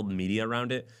to build media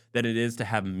around it than it is to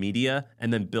have media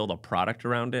and then build a product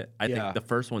around it. I think the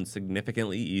first one's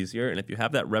significantly easier. And if you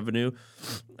have that revenue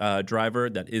driver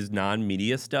that is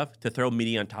non-media stuff, to throw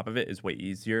media on top of it is way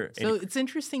easier. So it's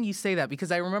interesting you say that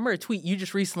because I remember a tweet you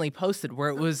just recently posted where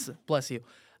it was, bless you,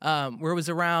 where it was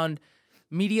around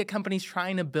media companies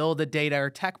trying to build a data or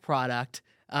tech product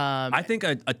I think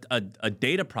a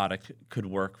data product could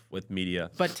work with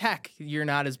media. But tech, you're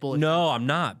not as bullish. No, I'm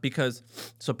not, because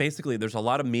so basically there's a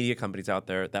lot of media companies out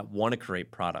there that want to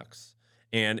create products.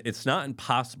 And it's not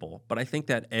impossible, but I think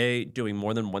that A, doing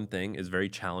more than one thing is very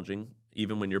challenging,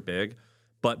 even when you're big.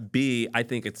 But B, I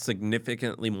think it's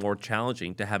significantly more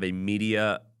challenging to have a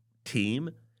media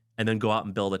team and then go out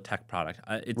and build a tech product.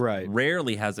 It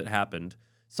rarely has it happened.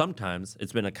 Sometimes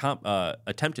it's been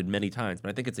attempted many times, but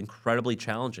I think it's incredibly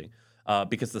challenging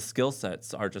because the skill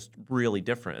sets are just really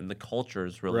different and the culture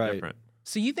is really different.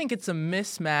 So you think it's a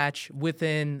mismatch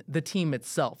within the team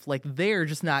itself? Like they're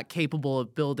just not capable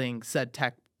of building said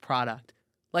tech product.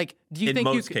 Like, do you think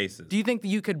in most cases? Do you think that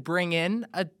you could bring in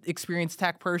an experienced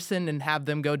tech person and have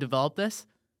them go develop this?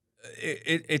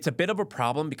 It's a bit of a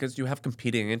problem because you have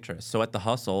competing interests. So at The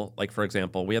Hustle, like for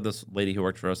example, we had this lady who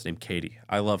worked for us named Katie.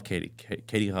 I love Katie.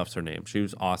 Katie Huff's her name. She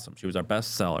was awesome. She was our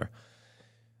best seller.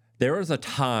 There was a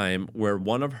time where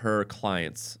one of her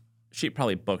clients, she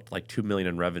probably booked like $2 million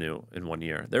in revenue in 1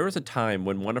 year. There was a time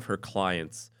when one of her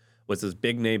clients was this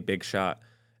big name, big shot,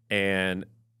 and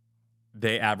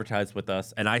they advertised with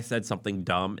us, and I said something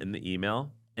dumb in the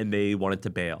email, and they wanted to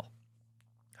bail.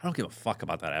 I don't give a fuck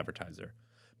about that advertiser.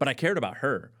 But I cared about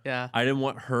her. Yeah. I didn't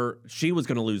want her. She was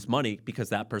going to lose money because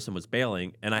that person was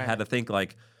bailing. And I had to think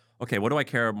like, okay, what do I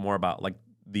care more about? Like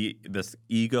this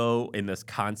ego and this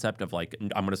concept of like,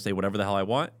 I'm going to say whatever the hell I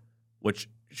want, which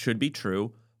should be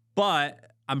true,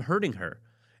 but I'm hurting her.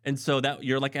 And so that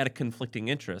you're like at a conflicting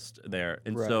interest there.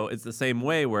 And so it's the same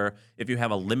way where if you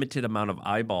have a limited amount of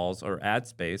eyeballs or ad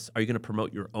space, are you going to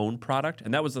promote your own product?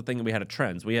 And that was the thing we had at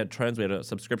Trends. We had Trends, we had a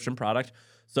subscription product.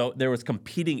 So there was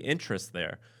competing interest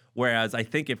there. Whereas I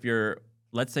think if you're,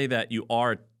 let's say that you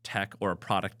are a tech or a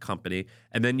product company,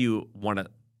 and then you want to,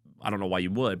 I don't know why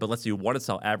you would, but let's say you want to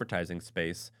sell advertising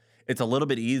space, it's a little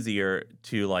bit easier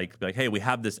to like, hey, we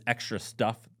have this extra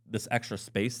stuff, this extra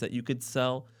space that you could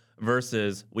sell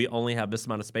versus we only have this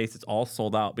amount of space. It's all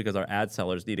sold out because our ad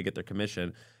sellers need to get their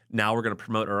commission. Now we're going to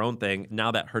promote our own thing.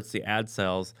 Now that hurts the ad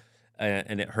sales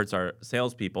and it hurts our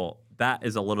salespeople. That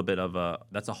is a little bit of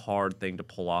that's a hard thing to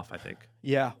pull off, I think.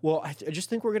 Yeah, well, I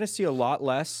just think we're going to see a lot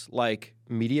less, like,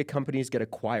 media companies get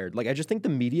acquired. Like, I just think the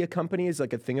media company is,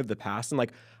 like, a thing of the past. And,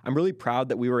 like, I'm really proud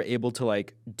that we were able to,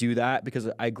 like, do that because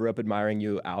I grew up admiring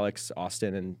you, Alex,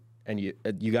 Austin, and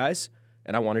you guys.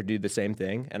 And I wanted to do the same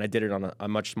thing. And I did it on a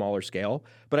much smaller scale.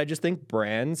 But I just think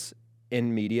brands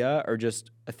in media are just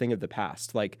a thing of the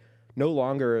past. Like, no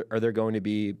longer are there going to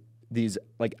be these,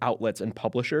 like, outlets and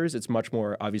publishers. It's much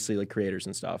more, obviously, like, creators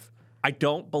and stuff. I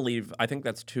think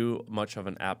that's too much of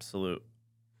an absolute.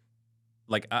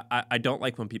 Like, I don't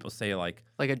like when people say, like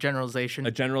a generalization.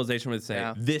 A generalization would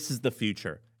say, this is the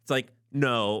future. It's like,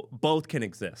 no, both can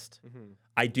exist. Mm-hmm.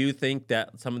 I do think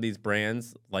that some of these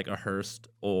brands, like a Hearst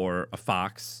or a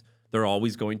Fox, they're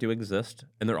always going to exist.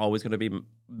 And they're always going to be,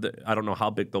 I don't know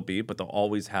how big they'll be, but they'll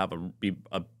always have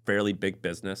a fairly big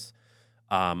business.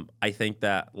 I think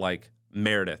that, like,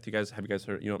 Meredith, have you guys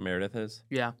heard, you know what Meredith is?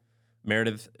 Yeah.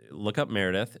 Meredith, look up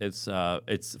Meredith. It's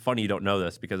funny you don't know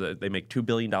this because they make $2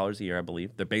 billion a year, I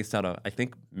believe. They're based out of, I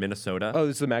think, Minnesota. Oh,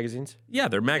 this is the magazines? Yeah,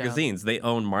 they're magazines. Yeah. They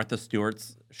own Martha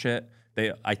Stewart's shit.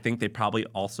 I think they probably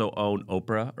also own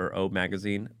Oprah or O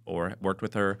Magazine or worked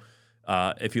with her.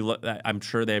 If you look, I'm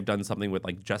sure they've done something with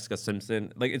like Jessica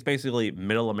Simpson. Like it's basically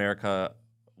middle America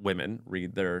women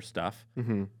read their stuff,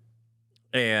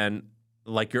 and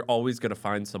like you're always gonna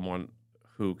find someone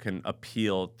who can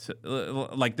appeal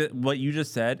to what you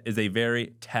just said is a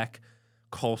very tech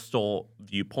coastal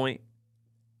viewpoint,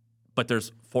 but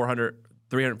there's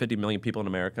 350 million people in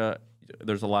America.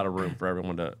 There's a lot of room for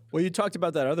everyone to. Well, you talked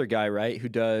about that other guy, right, who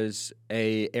does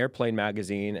a airplane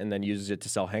magazine and then uses it to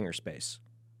sell hangar space.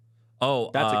 Oh,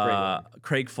 that's a great one.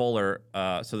 Craig Fuller.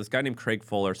 So this guy named Craig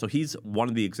Fuller. So he's one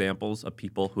of the examples of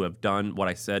people who have done what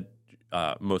I said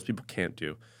most people can't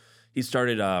do. He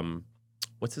started,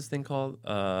 what's this thing called?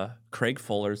 Craig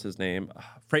Fuller's his name.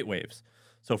 FreightWaves.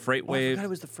 So FreightWaves. I forgot it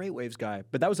was the FreightWaves guy,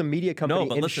 but that was a media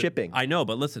company in shipping. I know,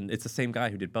 but listen, it's the same guy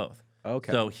who did both.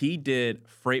 Okay. So he did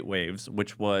FreightWaves,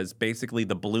 which was basically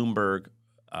the Bloomberg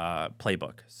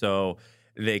playbook. So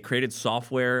they created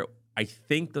software. I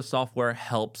think the software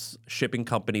helps shipping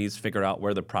companies figure out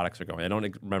where their products are going. I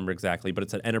don't remember exactly, but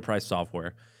it's an enterprise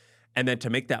software. And then to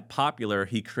make that popular,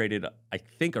 he created, I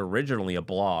think, originally a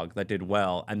blog that did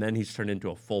well, and then he's turned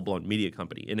into a full-blown media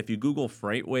company. And if you Google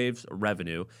FreightWaves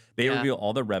revenue, they reveal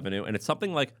all the revenue, and it's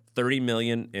something like $30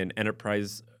 million in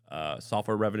enterprise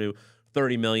software revenue,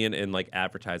 $30 million in like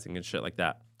advertising and shit like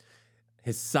that.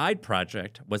 His side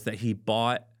project was that he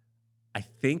bought, I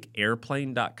think,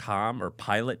 airplane.com or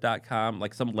pilot.com,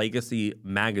 like some legacy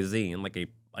magazine, like a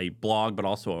a blog, but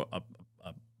also a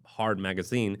hard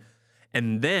magazine.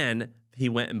 And then he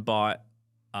went and bought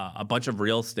a bunch of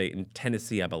real estate in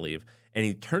Tennessee, I believe. And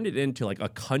he turned it into like a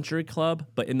country club,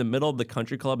 but in the middle of the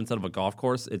country club, instead of a golf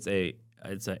course, it's an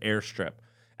airstrip.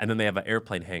 And then they have an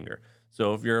airplane hangar.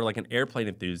 So if you're like an airplane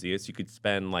enthusiast, you could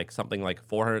spend like something like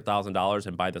 $400,000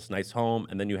 and buy this nice home,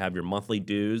 and then you have your monthly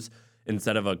dues.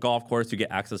 Instead of a golf course, you get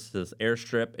access to this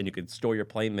airstrip, and you can store your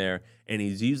plane there. And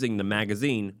he's using the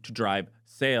magazine to drive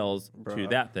sales to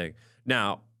that thing.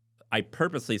 Now, I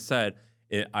purposely said,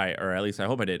 or at least I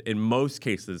hope I did, in most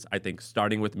cases, I think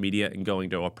starting with media and going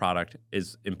to a product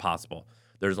is impossible.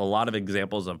 There's a lot of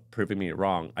examples of proving me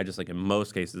wrong. I just think in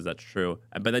most cases that's true.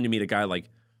 But then you meet a guy like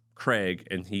Craig,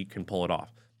 and he can pull it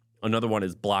off. Another one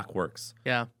is Blockworks.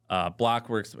 Yeah.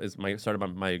 Blockworks is started by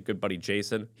my good buddy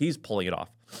Jason. He's pulling it off.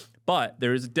 But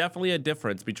there is definitely a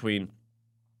difference between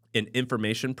an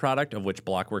information product, of which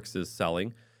Blockworks is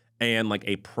selling, and like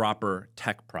a proper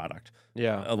tech product.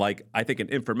 Yeah. Like I think an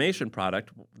information product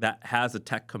that has a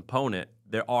tech component,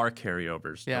 there are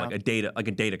carryovers. Yeah. Like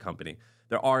a data company.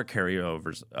 There are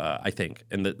carryovers, I think.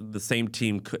 And the same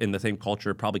team in the same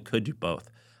culture probably could do both.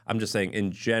 I'm just saying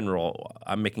in general,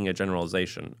 I'm making a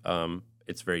generalization.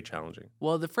 It's very challenging.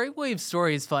 Well, the Freightwave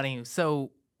story is funny.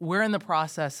 So we're in the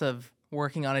process of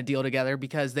working on a deal together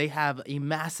because they have a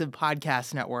massive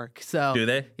podcast network. So Do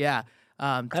they? Yeah.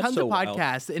 Tons so of wild.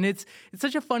 podcasts. And it's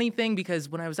such a funny thing because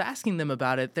when I was asking them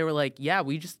about it, they were like, yeah,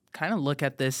 we just kind of look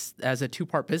at this as a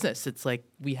two-part business. It's like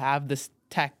we have this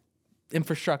tech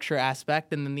infrastructure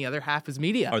aspect, and then the other half is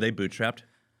media. Are they bootstrapped?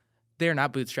 They're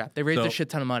not bootstrapped. They raised So- a shit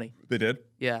ton of money. They did.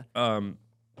 Yeah.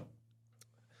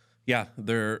 Yeah,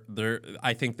 they're.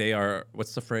 I think they are.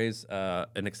 What's the phrase?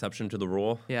 An exception to the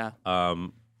rule. Yeah.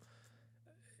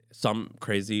 Some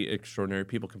crazy, extraordinary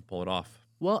people can pull it off.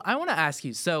 Well, I want to ask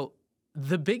you, so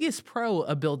the biggest pro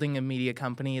of building a media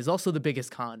company is also the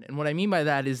biggest con. And what I mean by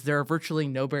that is there are virtually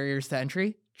no barriers to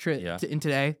entry in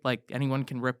today. Like anyone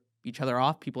can rip each other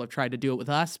off. People have tried to do it with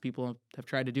us. People have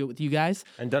tried to do it with you guys.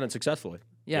 And done it successfully.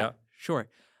 Yeah. Sure.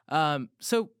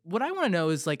 So what I want to know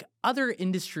is like other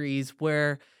industries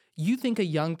where you think a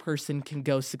young person can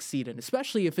go succeed in,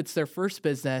 especially if it's their first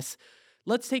business.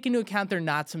 Let's take into account they're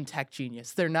not some tech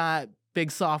genius. They're not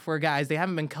big software guys. They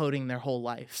haven't been coding their whole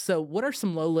life. So what are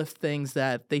some low-lift things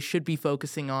that they should be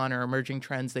focusing on or emerging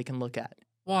trends they can look at?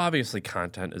 Well, obviously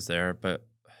content is there, but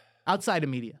Outside of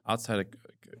media. outside of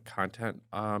content,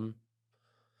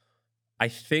 I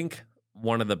think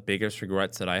one of the biggest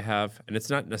regrets that I have, and it's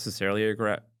not necessarily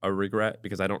a regret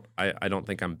because I don't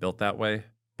think I'm built that way,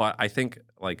 but I think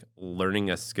like learning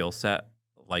a skill set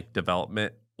like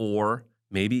development or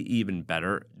maybe even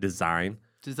better design.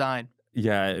 Design.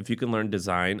 Yeah, if you can learn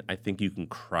design, I think you can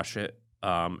crush it.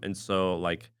 And so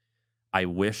like I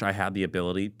wish I had the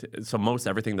ability to, so most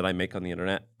everything that I make on the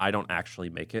internet, I don't actually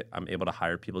make it. I'm able to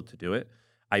hire people to do it.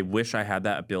 I wish I had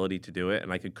that ability to do it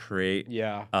and I could create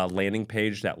a landing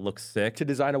page that looks sick. To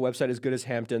design a website as good as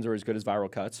Hamptons or as good as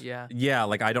Viral Cuts. Yeah. Yeah,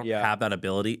 like I don't have that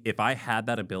ability. If I had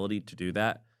that ability to do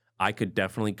that, I could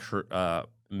definitely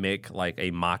make like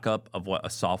a mock-up of what a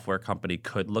software company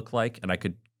could look like, and I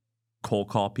could cold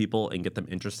call people and get them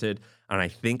interested. And I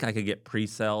think I could get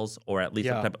pre-sales or at least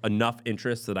enough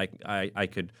interest that I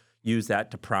could use that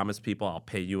to promise people I'll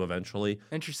pay you eventually.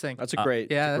 Interesting. That's a great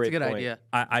that's a great good point. idea.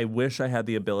 I wish I had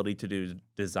the ability to do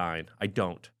design. I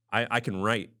don't. I can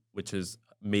write, which is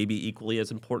maybe equally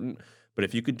as important. But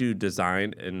if you could do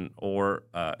design or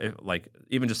like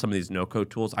even just some of these no-code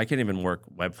tools, I can't even work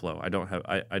Webflow.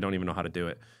 I don't even know how to do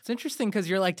it. It's interesting because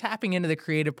you're like tapping into the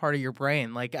creative part of your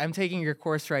brain. Like I'm taking your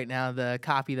course right now, the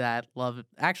Copy That. Love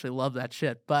that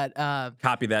shit. But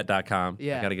Copythat.com.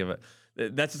 Yeah. I gotta give it.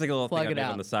 That's just like a little Plug thing I it made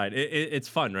out. on the side. It's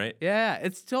fun, right? yeah,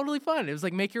 it's totally fun. It was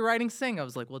like make your writing sing. I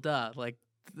was like, well, duh. Like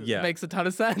Yeah. makes a ton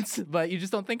of sense, but you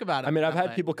just don't think about it. I mean, I've that had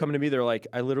way. people come to me, they're like,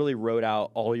 I literally wrote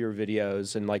out all your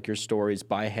videos and like your stories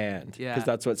by hand. Yeah. Because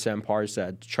that's what Sam Parr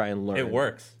said, to try and learn It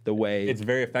works. the way It's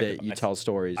very effective. that you tell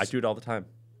stories. I do it all the time.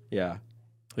 Yeah.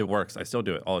 It works. I still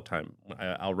do it all the time.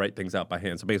 I'll write things out by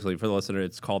hand. So basically, for the listener,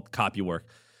 it's called copy work.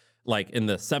 Like in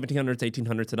the 1700s,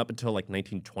 1800s, and up until like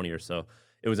 1920 or so,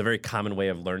 it was a very common way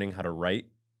of learning how to write.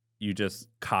 You just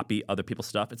copy other people's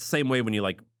stuff. It's the same way when you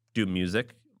like do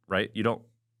music, right? You don't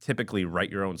typically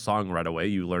write your own song right away.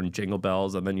 You learn Jingle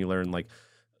Bells, and then you learn like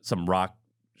some rock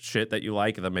shit that you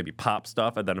like, and then maybe pop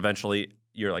stuff, and then eventually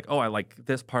you're like, oh, I like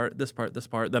this part, this part, this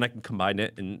part. Then I can combine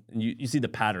it, and you see the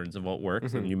patterns of what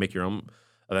works, and you make your own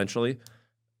eventually.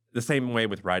 The same way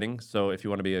with writing. So if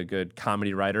you want to be a good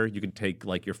comedy writer, you can take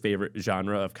like your favorite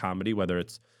genre of comedy, whether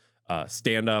it's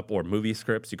stand-up or movie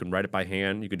scripts. You can write it by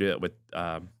hand. You can do it with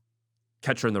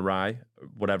Catcher in the Rye,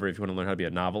 whatever, if you want to learn how to be a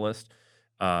novelist.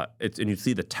 And you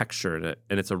see the texture in it,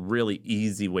 and it's a really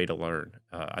easy way to learn.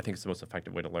 I think it's the most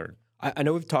effective way to learn. I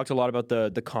know we've talked a lot about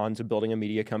the cons of building a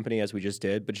media company as we just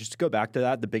did, but just to go back to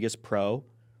that, the biggest pro,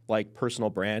 like personal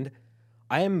brand,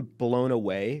 I am blown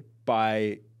away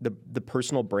by the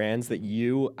personal brands that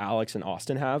you, Alex, and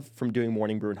Austin have from doing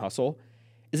Morning Brew and Hustle.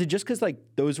 Is it just because like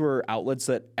those were outlets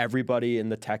that everybody in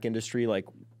the tech industry like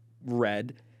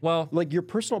read? Well, Like your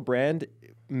personal brand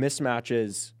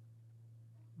mismatches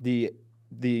the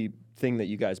thing that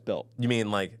you guys built. you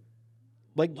mean like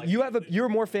Like you're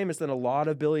more famous than a lot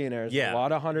of billionaires, Yeah, a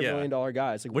lot of $100 yeah. million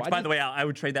guys. Like, which, why by do the way, I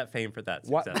would trade that fame for that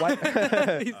why, success.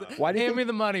 why do you Hand me think,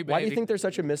 the money, baby. why do you think there's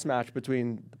such a mismatch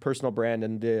between the personal brand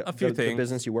and the few things.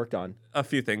 business you worked on? A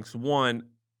few things. One,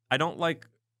 I don't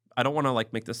want to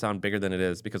like make this sound bigger than it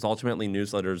is, because ultimately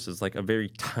newsletters is like a very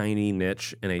tiny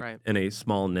niche in a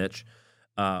small niche.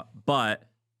 But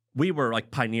we were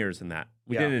like pioneers in that.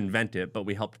 We Yeah. didn't invent it, but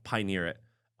we helped pioneer it.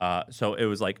 So it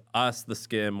was like us, the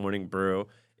Skim, Morning Brew.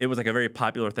 It was like a very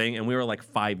popular thing, and we were like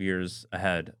 5 years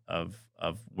ahead of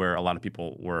where a lot of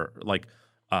people were. Like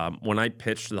when I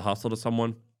pitched the Hustle to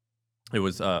someone, it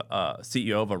was a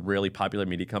CEO of a really popular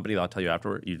media company that I'll tell you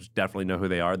afterward. You just definitely know who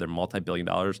they are. They're multi-billion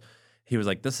dollars. He was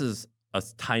like, this is a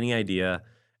tiny idea,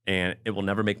 and it will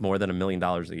never make more than $1 million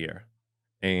a year.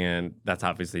 And that's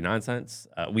obviously nonsense.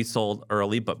 We sold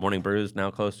early, but Morning Brew is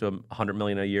now close to $100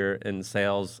 million a year in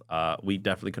sales. We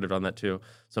definitely could have done that too.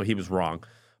 So he was wrong.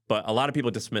 But a lot of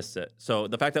people dismissed it. So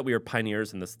the fact that we were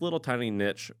pioneers in this little tiny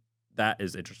niche, that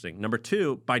is interesting. Number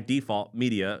two, by default,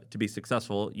 media, to be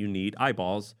successful, you need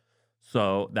eyeballs.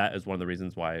 So that is one of the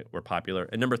reasons why we're popular.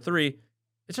 And number three,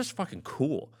 it's just fucking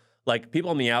cool. Like people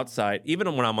on the outside,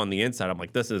 even when I'm on the inside, I'm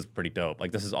like, this is pretty dope.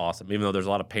 Like this is awesome. Even though there's a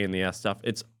lot of pain in the ass stuff,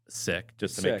 it's sick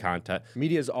just to make Sick. content.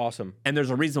 Media is awesome. And there's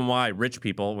a reason why rich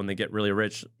people, when they get really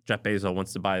rich, Jeff Bezos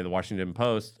wants to buy the Washington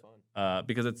Post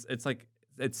because it's like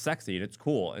it's sexy and it's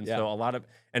cool. And Yeah. so not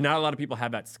a lot of people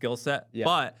have that skill set. Yeah.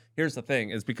 But here's the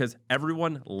thing: is because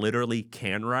everyone literally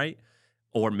can write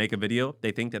or make a video,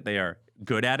 they think that they are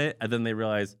good at it, and then they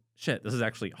realize, shit, this is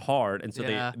actually hard. And so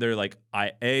Yeah. they're like,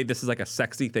 this is like a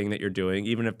sexy thing that you're doing,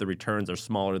 even if the returns are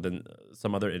smaller than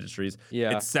some other industries.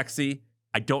 Yeah. It's sexy.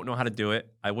 I don't know how to do it.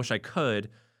 I wish I could,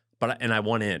 and I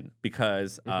want in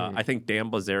because I think Dan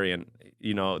Blazarian,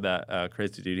 you know, that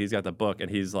crazy dude, he's got the book,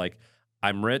 and he's like,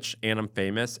 I'm rich and I'm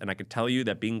famous, and I can tell you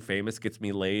that being famous gets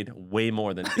me laid way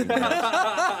more than being rich.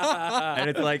 And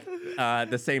it's like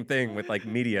the same thing with like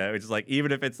media, which is like,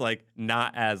 even if it's like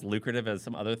not as lucrative as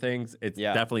some other things, it's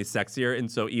definitely sexier.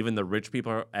 And so even the rich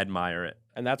people admire it.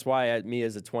 And that's why me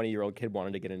as a 20-year-old kid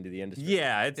wanted to get into the industry.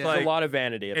 Yeah, it's There's like a lot of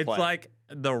vanity at it's play. like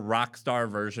the rock star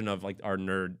version of like our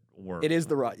nerd world. It is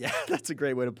the rock. Yeah, that's a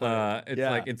great way to put it. It's Yeah.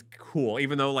 like it's cool,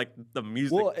 even though like the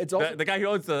music. Well, it's also- the guy who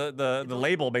owns the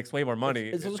label makes way more money.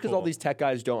 It's just because all these tech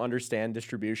guys don't understand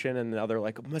distribution, and now they're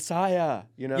like, Messiah,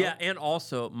 you know? Yeah, and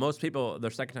also most people,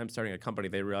 their second time starting a company,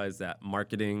 they realize that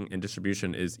marketing and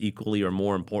distribution is equally or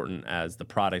more important as the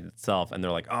product itself, and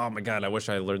they're like, oh my god, I wish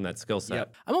I learned that skill set.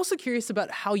 Yep. I'm also curious about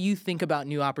how you think about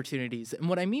new opportunities. And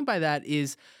what I mean by that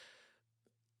is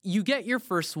you get your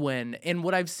first win. And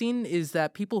what I've seen is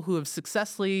that people who have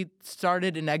successfully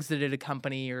started and exited a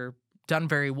company or done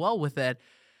very well with it,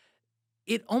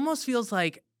 it almost feels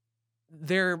like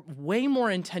they're way more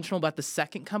intentional about the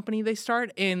second company they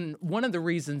start. And one of the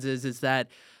reasons is that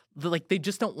like they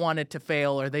just don't want it to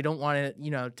fail, or they don't want it,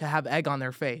 you know, to have egg on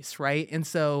their face, right? And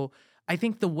so I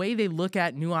think the way they look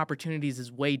at new opportunities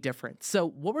is way different. So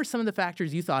what were some of the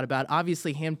factors you thought about?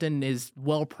 Obviously, Hampton is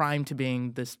well primed to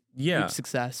being this huge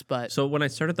success, but So when I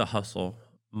started the hustle,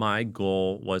 my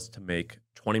goal was to make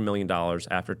 $20 million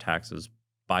after taxes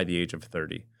by the age of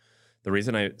 30. The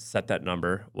reason I set that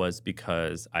number was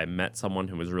because I met someone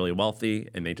who was really wealthy,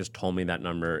 and they just told me that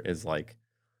number is like,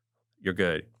 you're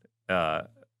good.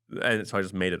 And so I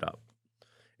just made it up.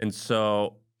 And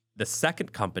so the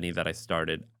second company that I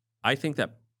started, I think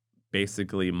that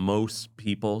basically most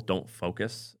people don't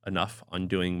focus enough on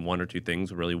doing one or two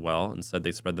things really well. Instead,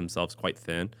 they spread themselves quite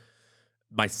thin.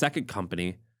 My second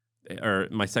company, or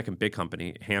my second big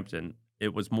company, Hampton,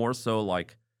 it was more so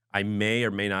like, I may or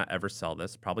may not ever sell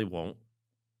this, probably won't.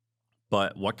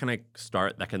 But what can I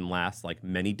start that can last like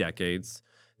many decades,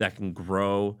 that can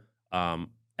grow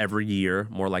every year,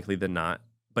 more likely than not.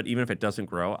 But even if it doesn't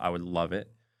grow, I would love it.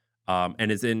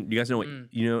 And it's in, you guys know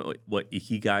what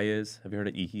ikigai is? Have you heard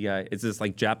of ikigai? It's this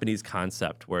like Japanese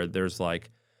concept where there's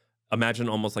like, imagine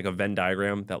almost like a Venn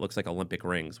diagram that looks like Olympic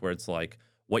rings, where it's like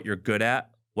what you're good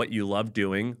at, what you love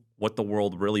doing, what the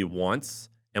world really wants,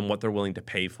 and what they're willing to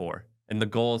pay for. And the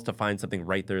goal is to find something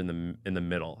right there in the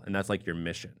middle, and that's like your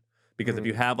mission. Because if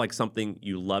you have like something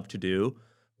you love to do,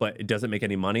 but it doesn't make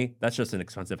any money, that's just an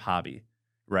expensive hobby,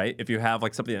 right? If you have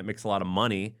like something that makes a lot of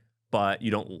money, but you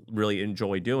don't really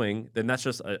enjoy doing, then that's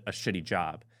just a shitty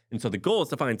job. And so the goal is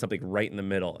to find something right in the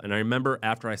middle. And I remember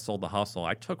after I sold the hustle,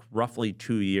 I took roughly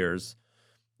 2 years,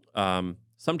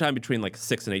 sometime between like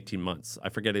 6 and 18 months. I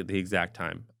forget the exact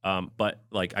time. But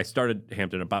like I started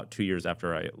Hampton about 2 years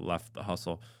after I left the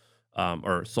hustle,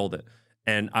 or sold it.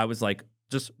 And I was like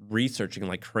just researching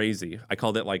like crazy. I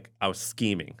called it like I was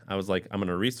scheming. I was like, I'm going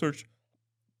to research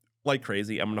like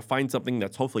crazy. I'm going to find something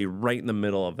that's hopefully right in the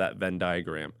middle of that Venn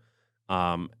diagram.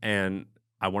 And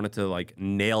I wanted to like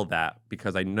nail that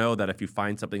because I know that if you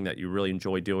find something that you really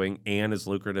enjoy doing and is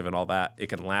lucrative and all that, it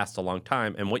can last a long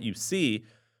time. And what you see,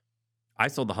 I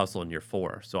sold the hustle in year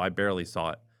 4, so I barely saw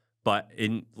it. But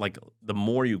in like the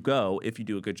more you go, if you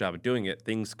do a good job of doing it,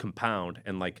 things compound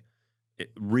and like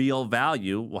real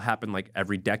value will happen like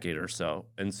every decade or so.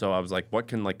 And so I was like, what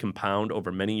can like compound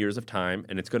over many years of time?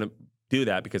 And it's going to do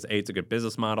that because A, it's a good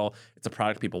business model. It's a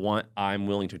product people want. I'm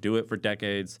willing to do it for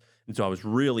decades. And so I was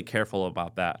really careful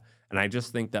about that. And I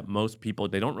just think that most people,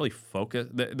 they don't really focus.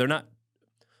 They're not,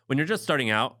 when you're just starting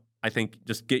out, I think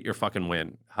just get your fucking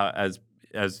win. So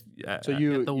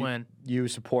you Get the win. you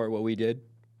support what we did,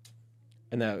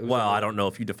 and that Well, I don't know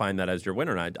if you define that as your win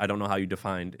or not. I don't know how you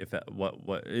defined if that,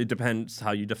 what it depends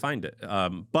how you defined it.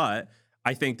 But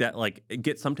I think that like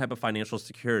get some type of financial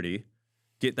security,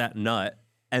 get that nut,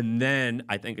 and then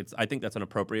I think that's an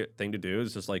appropriate thing to do.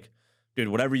 Is just like, dude,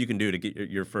 whatever you can do to get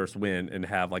your first win and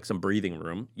have like some breathing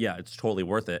room. Yeah, it's totally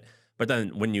worth it. But then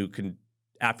when you can,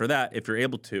 after that, if you're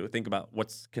able to think about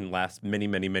what can last many,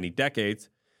 many, many decades.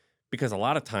 Because a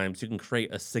lot of times you can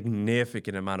create a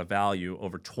significant amount of value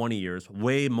over 20 years,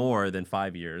 way more than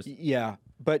 5 years. Yeah,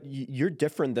 but you're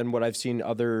different than what I've seen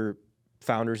other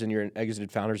founders in your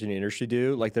exited founders in the industry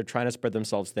do. Like they're trying to spread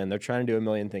themselves thin. They're trying to do a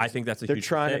million things. I think that's a They're huge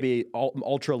trying mistake. to be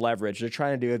ultra leveraged. They're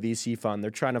trying to do a VC fund. They're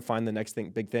trying to find the next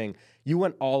big thing. You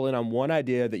went all in on one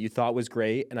idea that you thought was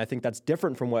great, and I think that's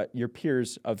different from what your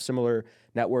peers of similar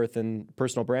net worth and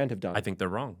personal brand have done. I think they're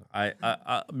wrong.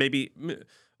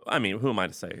 I mean, who am I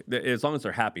to say? As long as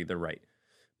they're happy, they're right.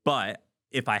 But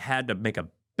if I had to make a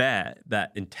bet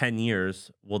that in 10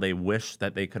 years, will they wish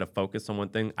that they could have focused on one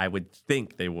thing? I would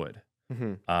think they would.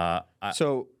 Mm-hmm.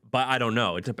 But I don't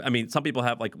know. I mean, some people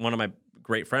have, like one of my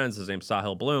great friends, his name's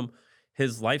Sahil Bloom,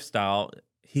 his lifestyle,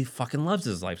 he fucking loves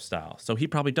his lifestyle. So he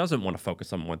probably doesn't want to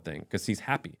focus on one thing because he's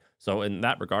happy. So in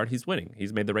that regard, he's winning.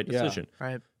 He's made the right decision.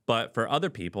 Right. But for other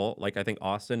people, like I think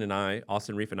Austin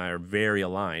Reef and I are very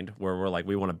aligned where we're like,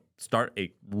 we want to start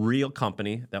a real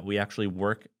company that we actually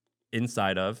work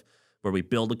inside of, where we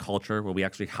build a culture, where we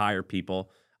actually hire people.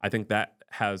 I think that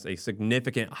has a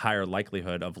significant higher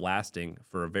likelihood of lasting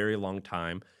for a very long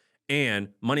time. And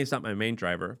money is not my main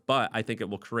driver, but I think it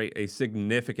will create a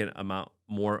significant amount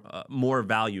more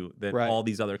value than all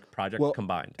these other projects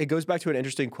combined. It goes back to an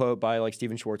interesting quote by like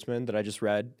Steven Schwartzman that I just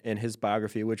read in his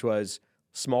biography, which was,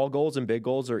 small goals and big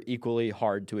goals are equally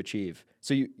hard to achieve.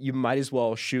 So you might as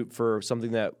well shoot for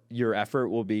something that your effort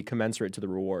will be commensurate to the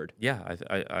reward. Yeah,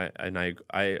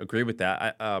 I agree with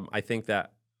that. I think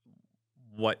that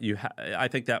I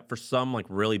think that for some like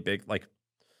really big, like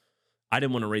I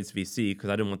didn't want to raise VC because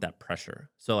I didn't want that pressure.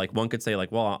 So like one could say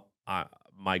like, well,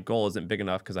 my goal isn't big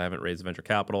enough because I haven't raised venture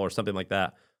capital or something like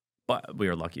that. But we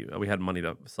were lucky; we had money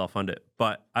to self-fund it.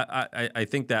 But I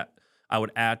think that I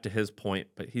would add to his point,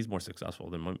 but he's more successful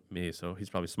than me, so he's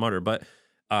probably smarter. But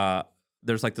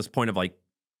there's like this point of like,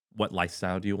 what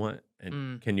lifestyle do you want,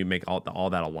 and can you make all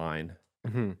that align?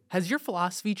 Mm-hmm. Has your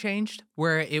philosophy changed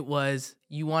where it was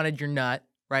you wanted your nut,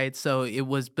 right? So it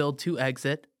was build to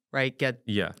exit, right? Get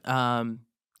some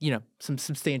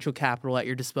substantial capital at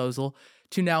your disposal,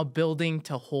 to now building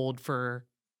to hold for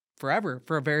forever,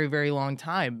 for a very, very long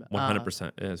time.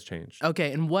 100% it has changed.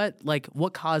 Okay, and what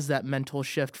caused that mental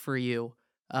shift for you?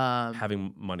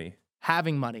 Having money.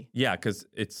 Having money. Yeah, because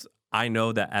I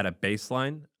know that at a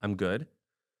baseline, I'm good.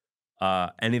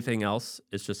 Anything else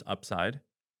is just upside.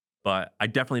 But I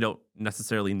definitely don't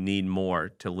necessarily need more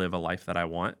to live a life that I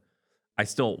want. I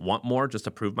still want more just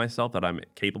to prove myself that I'm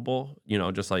capable. You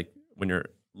know, just like when you're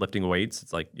lifting weights,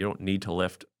 it's like you don't need to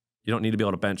lift. You don't need to be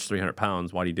able to bench 300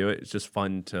 pounds. Why do you do it? It's just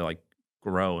fun to like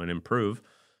grow and improve.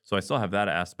 So I still have that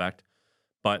aspect.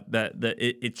 But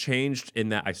it changed in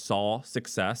that I saw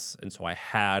success. And so I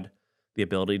had the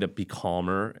ability to be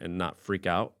calmer and not freak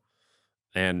out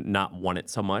and not want it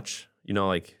so much. You know,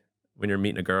 like when you're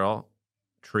meeting a girl,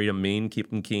 treat them mean, keep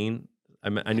them keen.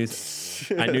 I knew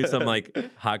some like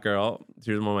hot girl.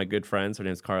 She was one of my good friends. Her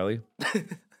name's Carly.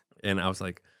 And I was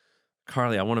like,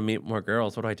 Carly, I want to meet more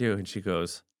girls. What do I do? And she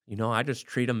goes, I just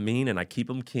treat them mean and I keep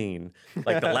them keen.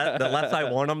 Like the less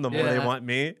I want them, the more they Yeah. want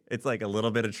me. It's like a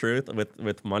little bit of truth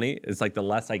with money. It's like the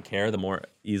less I care, the more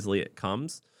easily it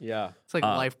comes. Yeah. It's like a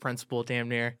life principle, damn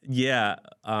near. Yeah.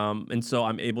 And so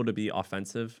I'm able to be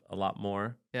offensive a lot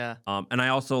more. Yeah. And I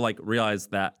also like realize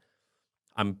that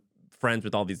I'm friends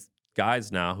with all these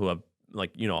guys now who have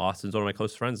like, Austin's one of my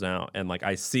close friends now. And like,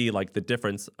 I see like the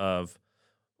difference of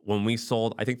when we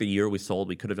sold, I think the year we sold,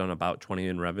 we could have done about 20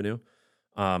 in revenue.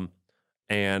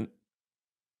 And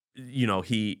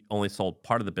he only sold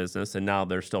part of the business and now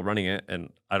they're still running it.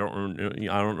 And I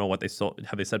don't know what they sold.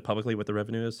 Have they said publicly what the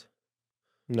revenue is?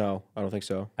 No, I don't think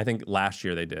so. I think last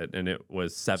year they did, and it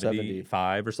was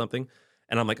 75 or something.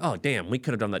 And I'm like, oh, damn, we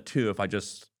could have done that too if I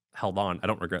just held on. I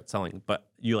don't regret selling. But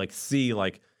you like see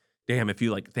like, damn, if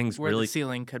you like things Where really, the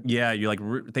ceiling could yeah, you like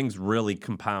things really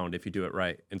compound if you do it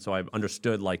right. And so I've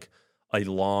understood like a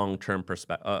long-term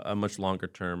perspective, a much longer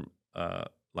term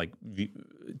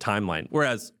timeline.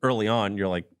 Whereas early on, you're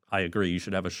like, I agree, you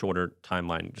should have a shorter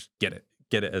timeline. Just get it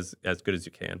as good as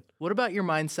you can. What about your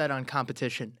mindset on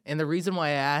competition? And the reason why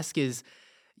I ask is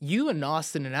you and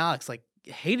Austin and Alex like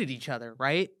hated each other,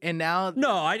 right? And now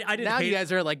No, I didn't. now hate you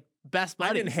guys are like best buddies.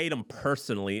 I didn't hate them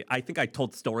personally. I think I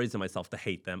told stories to myself to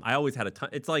hate them. I always had a ton.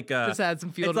 It's like Just add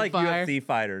some fuel it's to like the fire. UFC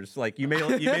fighters. Like you may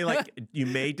you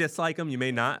may dislike them, you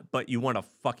may not, but you want to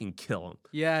fucking kill them.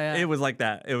 Yeah. It was like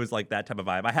that. It was like that type of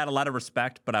vibe. I had a lot of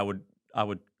respect, but I would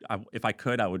if I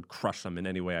could, I would crush them in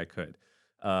any way I could,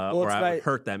 or I would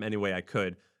hurt them any way I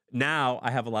could. Now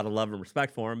I have a lot of love and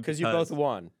respect for them because you both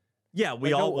won. Yeah,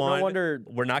 we all won. No wonder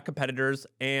we're not competitors,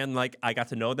 and like I got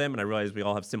to know them, and I realized we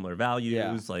all have similar values.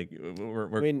 Yeah. Like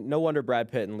we're I mean, no wonder Brad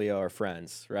Pitt and Leo are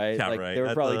friends, right? Yeah, like right. they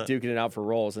were probably duking it out for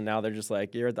roles, and now they're just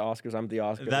like, "You're at the Oscars, I'm at the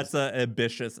Oscars." That's an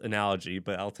ambitious analogy,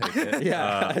 but I'll take it.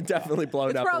 Yeah, definitely blown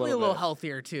It's up. probably a little bit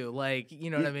healthier too. Like, you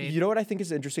know what I mean? You know what I think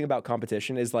is interesting about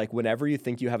competition is like whenever you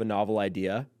think you have a novel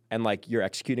idea and like you're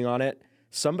executing on it,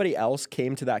 somebody else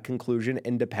came to that conclusion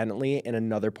independently in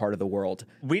another part of the world.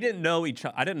 We didn't know each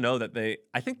other. I didn't know that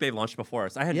I think they launched before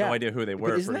us. I had no idea who they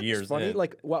were Isn't for that years. just funny? in.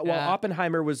 Like while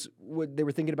Oppenheimer they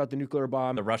were thinking about the nuclear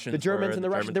bomb. The Russians the Germans, and the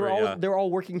Russians, they were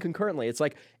all working concurrently. It's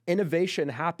like innovation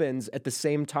happens at the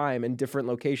same time in different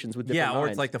locations with different minds. Or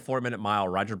it's like the 4-minute mile.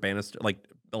 Roger Bannister, like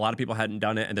a lot of people hadn't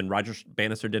done it, and then Roger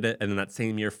Bannister did it, and then that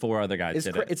same year, 4 other guys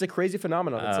did it. It's a crazy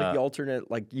phenomenon. It's like the alternate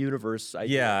like universe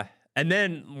idea. Yeah. And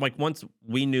then, like, once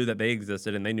we knew that they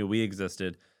existed and they knew we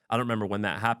existed, I don't remember when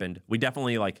that happened. We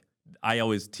definitely, like, I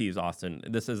always tease Austin.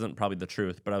 This isn't probably the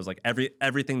truth, but I was like,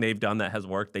 everything they've done that has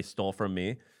worked, they stole from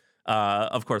me.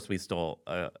 Of course, we stole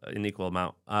an equal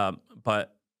amount. Yeah.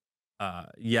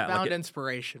 Found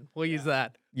inspiration. We'll use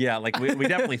that. Yeah, like, we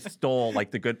definitely stole,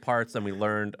 like, the good parts, and we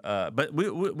learned. But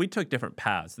we took different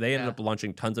paths. They ended up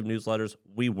launching tons of newsletters.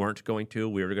 We weren't going to.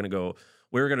 We were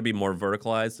going to be more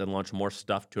verticalized and launch more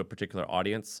stuff to a particular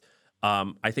audience.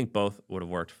 I think both would have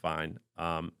worked fine.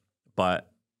 But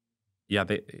yeah,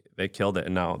 they killed it,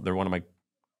 and now they're one of my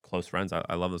close friends.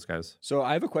 I love those guys. So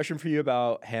I have a question for you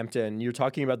about Hampton. You're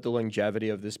talking about the longevity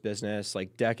of this business,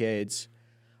 like decades.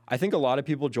 I think a lot of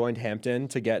people joined Hampton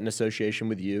to get an association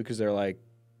with you because they're like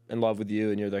in love with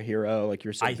you and you're their hero, like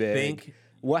you're so big. Think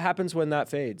what happens when that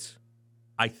fades?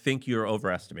 I think you're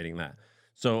overestimating that.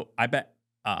 So I bet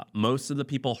most of the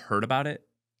people heard about it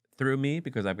through me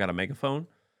because I've got a megaphone.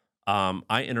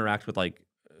 I interact with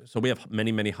so we have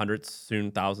many, many hundreds,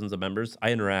 soon thousands of members.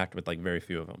 I interact with like very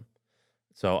few of them.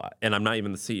 So, and I'm not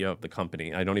even the CEO of the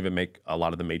company. I don't even make a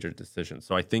lot of the major decisions.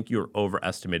 So I think you're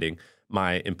overestimating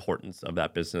my importance of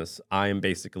that business. I am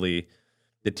basically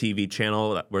the TV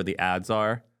channel where the ads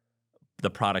are. The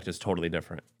product is totally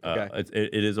different. Okay.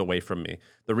 It is away from me.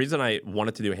 The reason I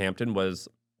wanted to do Hampton was,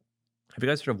 have you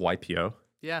guys heard of YPO?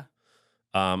 Yeah.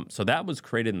 So that was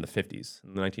created in the 50s,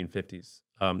 in the 1950s.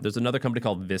 There's another company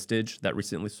called Vistage that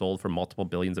recently sold for multiple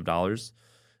billions of dollars.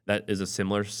 That is a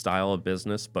similar style of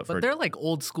business, but they're like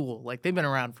old school. Like they've been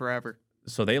around forever.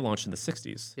 So they launched in the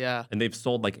 60s. Yeah. And they've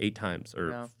sold like 8 times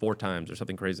or 4 times or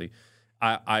something crazy.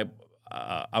 I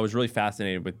was really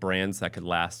fascinated with brands that could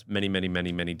last many, many,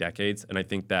 many, many decades. And I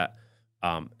think that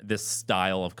this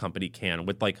style of company can,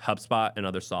 with like HubSpot and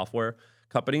other software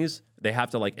companies, they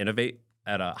have to like innovate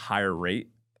at a higher rate,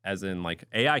 as in like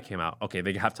AI came out. Okay,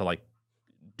 they have to like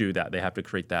do that. They have to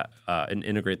create that and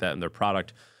integrate that in their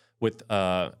product. With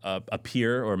a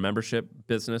peer or a membership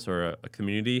business or a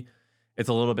community, it's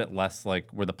a little bit less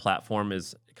like where the platform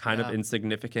is kind of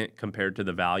insignificant compared to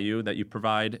the value that you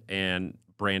provide, and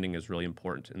branding is really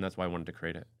important, and that's why I wanted to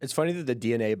create it. It's funny that the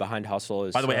DNA behind hustle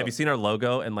is. By the way, so- have you seen our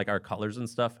logo and like our colors and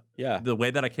stuff? Yeah. The way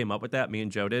that I came up with that, me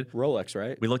and Joe did. Rolex,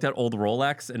 right? We looked at old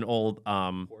Rolex and old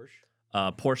Porsche.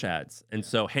 Porsche ads. And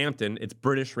so Hampton, it's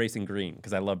British Racing Green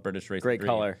because I love British Racing Great Green.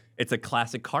 color. It's a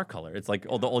classic car color. It's like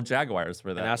the old Jaguars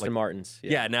for that. And Aston like, Martins.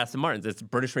 Yeah, and Aston Martins. It's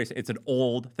British Racing. It's an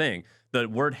old thing. The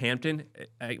word Hampton,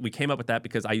 we came up with that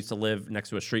because I used to live next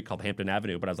to a street called Hampton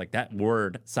Avenue, but I was like, that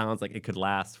word sounds like it could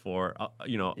last for,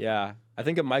 Yeah. I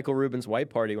think of Michael Rubin's White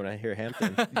Party when I hear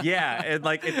Hampton. yeah, it's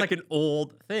like an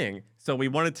old thing. So we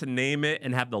wanted to name it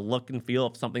and have the look and feel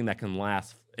of something that can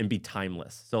last and be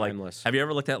timeless. So like, Timeless. have you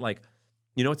ever looked at like,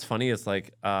 what's funny is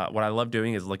like, what I love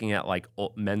doing is looking at like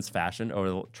men's fashion over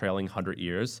the trailing 100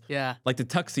 years. Yeah. Like the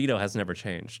tuxedo has never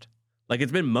changed. Like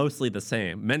it's been mostly the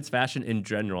same. Men's fashion in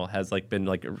general has like been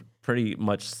like pretty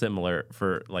much similar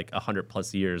for like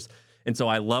 100+ years. And so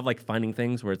I love like finding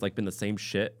things where it's like been the same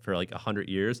shit for like 100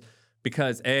 years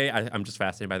because I'm just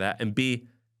fascinated by that. And B,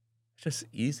 it's just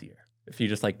easier if you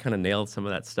just like kind of nail some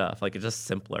of that stuff. Like it's just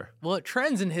simpler. Well,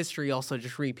 trends in history also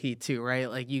just repeat too, right?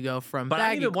 Like you go from But I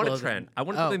baggy didn't even want a clothing- trend. I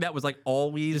wanted Oh, something that was like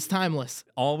always just timeless.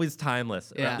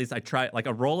 timeless. Or Yeah. at least I try like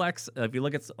a Rolex. If you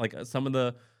look at like some of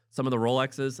the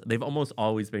Rolexes, they've almost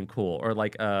always been cool. Or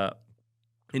like an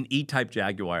E-type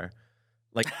Jaguar,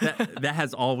 like that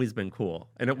has always been cool,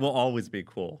 and it will always be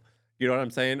cool. You know what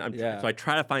I'm saying? Yeah. So I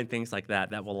try to find things like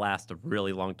that will last a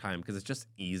really long time because it's just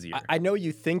easier. I know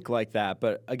you think like that,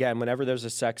 but again, whenever there's a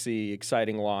sexy,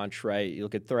 exciting launch, right? You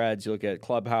look at Threads, you look at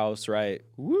Clubhouse, right?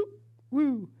 Woo,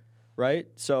 woo, right?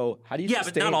 So how do you? Yeah,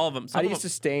 but not all of them. Some How do of you them-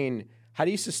 sustain? How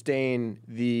do you sustain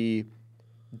the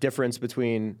difference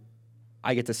between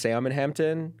I get to say I'm in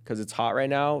Hampton because it's hot right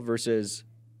now versus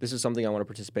this is something I want to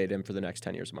participate in for the next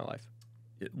 10 years of my life?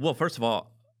 Well, first of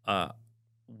all,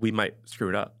 we might screw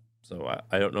it up. So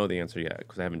I don't know the answer yet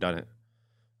because I haven't done it.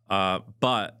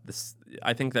 But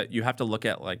I think that you have to look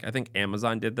at like I think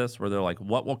Amazon did this where they're like,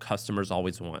 what will customers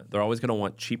always want? They're always going to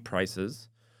want cheap prices,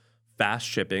 fast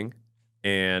shipping,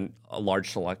 and a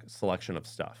large selection of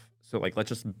stuff. So like let's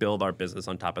just build our business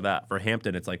on top of that. For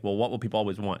Hampton, it's like, well, what will people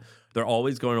always want? They're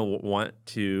always going to want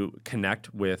to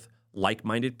connect with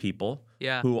like-minded people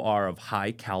Yeah. who are of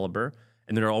high caliber.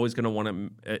 And they're always going to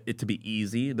want it to be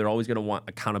easy. They're always going to want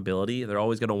accountability. They're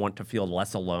always going to want to feel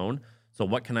less alone. So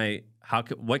what can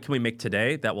we make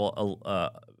today that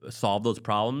will solve those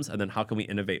problems? And then how can we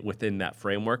innovate within that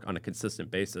framework on a consistent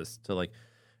basis to like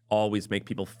always make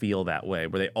people feel that way,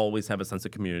 where they always have a sense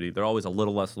of community. They're always a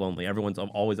little less lonely. Everyone's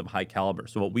always of high caliber.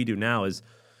 So what we do now is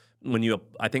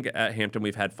I think at Hampton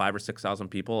we've had 5,000 or 6,000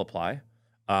 people apply.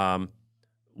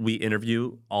 We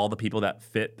interview all the people that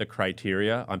fit the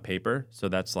criteria on paper. So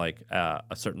that's like a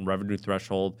certain revenue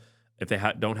threshold. If they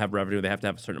don't have revenue, they have to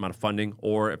have a certain amount of funding.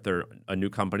 Or if they're a new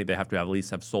company, they have to at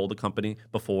least have sold a company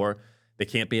before. They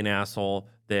can't be an asshole.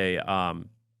 It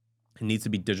needs to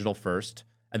be digital first.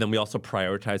 And then we also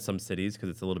prioritize some cities because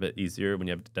it's a little bit easier when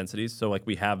you have densities. So like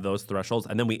we have those thresholds,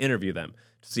 and then we interview them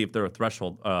to see if they're a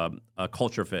threshold, a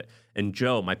culture fit. And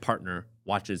Joe, my partner,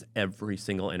 watches every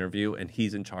single interview, and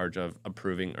he's in charge of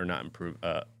approving or not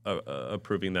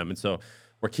approving them. And so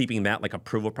we're keeping that like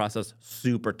approval process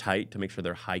super tight to make sure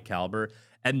they're high caliber.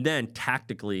 And then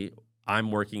tactically, I'm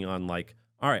working on like,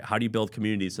 all right, how do you build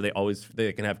communities so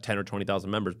they can have 10 or 20,000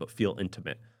 members but feel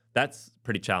intimate? That's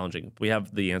pretty challenging. We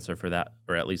have the answer for that,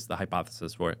 or at least the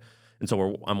hypothesis for it. And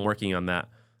so I'm working on that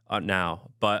now.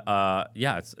 But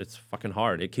yeah, it's fucking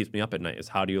hard. It keeps me up at night. Is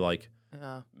how do you like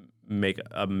make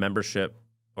a membership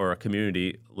or a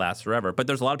community last forever? But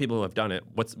there's a lot of people who have done it.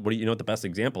 What do you know? What the best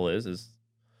example is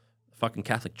fucking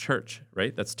Catholic Church,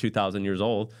 right? That's 2,000 years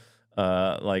old.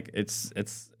 Like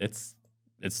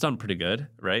it's done pretty good,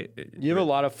 right? You have a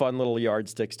lot of fun little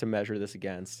yardsticks to measure this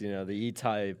against, the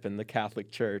E-type and the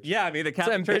Catholic Church. Yeah, I mean the It's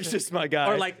Catholic Church. ambitious, my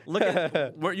guy. Or like, look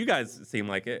at where you guys seem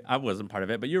like it. I wasn't part of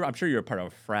it, but I'm sure you're a part of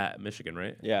a frat in Michigan,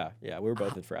 right? Yeah, we were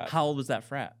both in frat. How old was that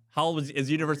frat? How old is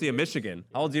University of Michigan?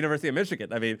 How old is University of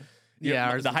Michigan? I mean, Yeah,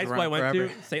 ours the was high school I around went forever.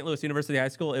 to, St. Louis University High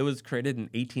School, it was created in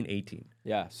 1818.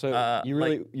 Yeah, so you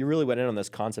like- really went in on this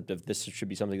concept of this should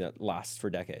be something that lasts for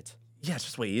decades. Yeah, it's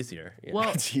just way easier. Yeah, Well,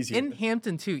 it's easier. in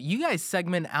Hampton too, you guys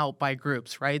segment out by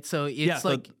groups, right? So it's Yeah, so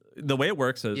like the way it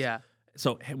works is yeah.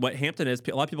 So what Hampton is,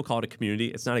 a lot of people call it a community.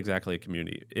 It's not exactly a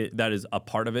community. That is a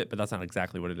part of it, but that's not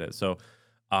exactly what it is. So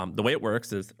the way it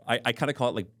works is I kind of call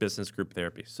it like business group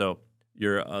therapy. So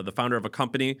you're the founder of a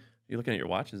company. You're looking at your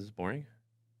watch. Is this boring?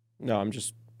 No, I'm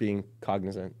just being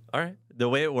cognizant. All right. The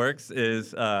way it works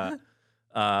is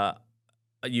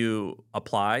you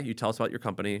apply. You tell us about your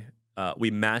company.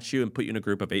 We match you and put you in a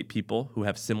group of 8 people who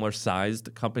have similar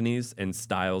sized companies and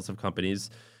styles of companies.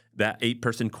 That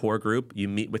 8-person core group, you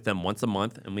meet with them once a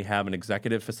month, and we have an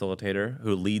executive facilitator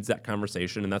who leads that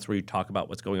conversation, and that's where you talk about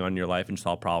what's going on in your life and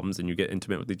solve problems, and you get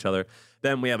intimate with each other.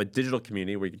 Then we have a digital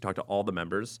community where you can talk to all the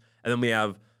members, and then we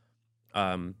have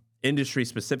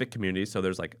industry-specific communities. So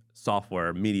there's like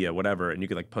software, media, whatever, and you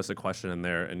could like post a question in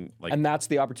there, and like, And that's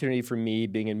the opportunity for me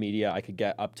being in media. I could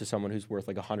get up to someone who's worth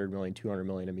like 100 million, 200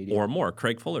 million in media. or more.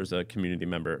 Craig Fuller's a community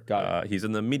member. Got He's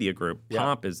in the media group. Yeah.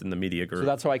 Pomp is in the media group. So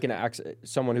that's how I can access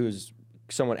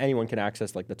anyone can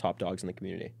access like the top dogs in the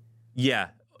community. Yeah.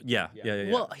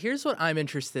 Well, here's what I'm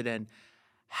interested in.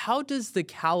 How does the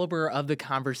caliber of the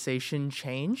conversation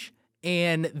change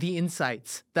and the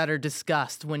insights that are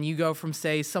discussed when you go from,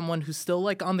 say, someone who's still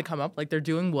like on the come up, like they're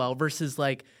doing well, versus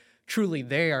like truly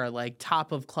they are like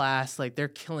top of class, like they're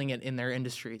killing it in their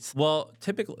industries? Well,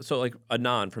 typically, so like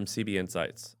Anon from CB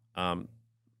Insights,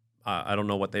 I don't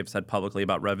know what they've said publicly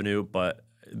about revenue, but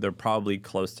they're probably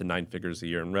close to 9 figures a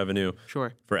year in revenue.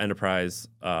 Sure. For enterprise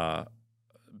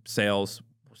sales.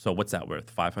 So what's that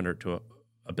worth? $500 to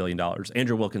 $1 billion.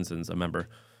 Andrew Wilkinson's a member,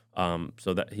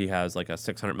 so that he has like a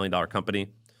 $600 million company.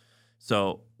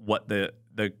 So what the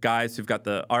guys who've got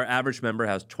our average member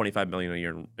has $25 million a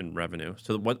year in revenue.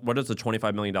 So what does the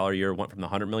 $25 million a year want from the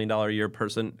 $100 million a year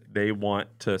person? They want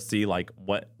to see like,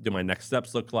 what do my next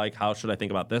steps look like? How should I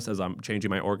think about this as I'm changing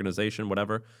my organization,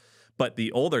 whatever. But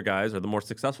the older guys or the more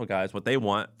successful guys, what they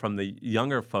want from the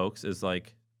younger folks is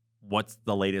like, what's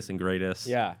the latest and greatest?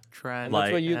 Yeah. Trend. And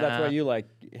that's why you like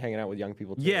hanging out with young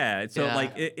people too. Yeah. So Yeah.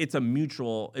 like it's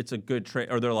a good trade.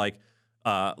 Or they're like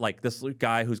this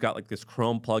guy who's got like this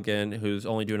Chrome plugin who's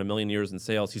only doing $1 million a year in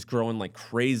sales. He's growing like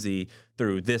crazy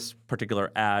through this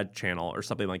particular ad channel or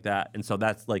something like that. And so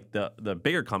that's like the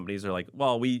bigger companies are like,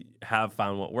 well, we have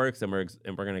found what works and we're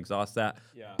going to exhaust that.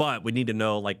 Yeah. But we need to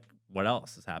know like what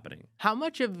else is happening. How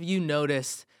much have you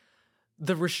noticed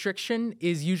the restriction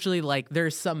is usually like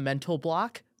there's some mental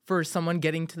block for someone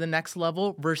getting to the next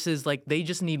level versus like they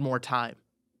just need more time?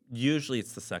 Usually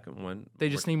it's the second one. They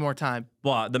just need more time.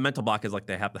 Well, the mental block is like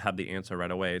they have to have the answer right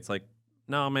away. It's like,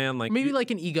 no, man, like Maybe like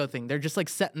an ego thing. They're just like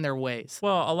set in their ways.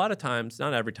 Well, a lot of times,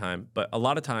 not every time, but a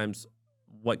lot of times,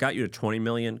 what got you to 20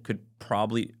 million could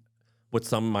probably, with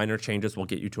some minor changes, will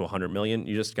get you to 100 million.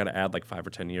 You just got to add like 5 or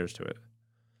 10 years to it.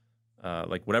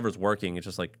 Like whatever's working, it's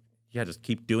just like, yeah, just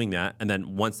keep doing that. And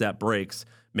then once that breaks,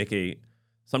 make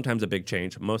sometimes a big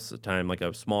change, most of the time like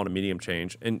a small to medium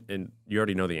change, and you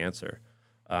already know the answer.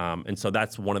 And so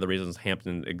that's one of the reasons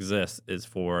Hampton exists, is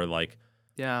for like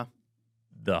Yeah.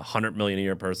 the 100 million a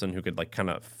year person who could like kind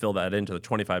of fill that into the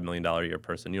 $25 million a year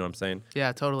person. You know what I'm saying?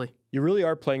 Yeah, totally. You really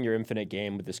are playing your infinite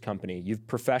game with this company. You've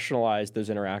professionalized those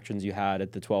interactions you had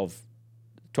at the 12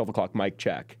 o'clock mic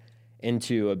check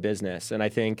into a business. And I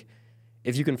think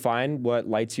if you can find what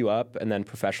lights you up and then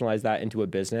professionalize that into a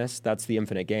business, that's the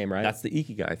infinite game, right? That's the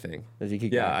Ikigai thing. That's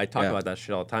Ikigai. Yeah, I talk about that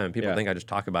shit all the time. People Yeah. think I just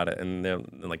talk about it, and they're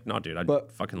like, no, dude, I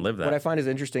But fucking live that. What I find is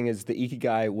interesting is the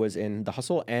Ikigai was in the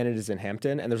Hustle and it is in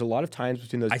Hampton, and there's a lot of times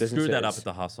between those I businesses. screwed that up at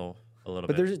the Hustle a little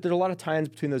But bit. there's a lot of times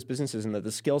between those businesses, and that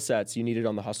the skill sets you needed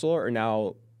on the Hustle are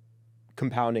now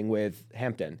compounding with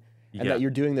Hampton, and Yeah. that you're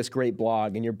doing this great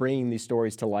blog and you're bringing these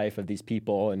stories to life of these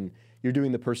people, and you're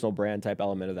doing the personal brand type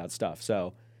element of that stuff.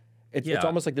 So it's Yeah.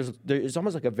 almost like there's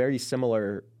almost like a very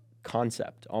similar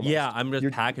concept. Almost. Yeah, I'm just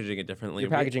You're- packaging it differently.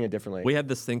 You're packaging it differently. We had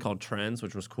this thing called Trends,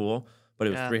 which was cool, but it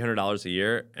was Yeah. $300 a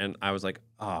year, and I was like,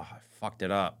 oh, I fucked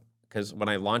it up. Because when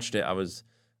I launched it, I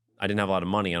didn't have a lot of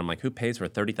money, and I'm like, who pays for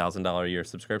 $30,000 a year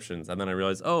subscriptions? And then I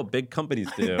realized, oh, big companies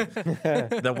do.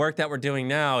 The work that we're doing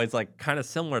now is like kind of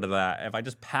similar to that. If I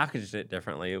just packaged it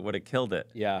differently, it would have killed it.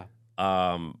 Yeah.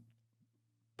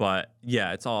 But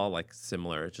yeah, it's all like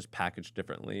similar. It's just packaged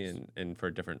differently and for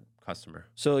a different customer.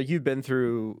 So you've been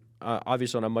through,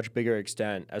 obviously on a much bigger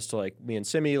extent as to like me and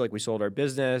Simi, like we sold our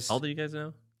business. How old are you guys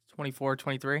now? 24,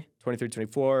 23. 23,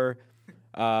 24.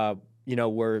 You know,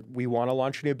 we want to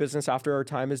launch a new business after our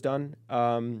time is done,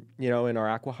 you know, in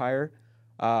our acqui-hire.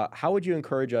 How would you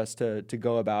encourage us to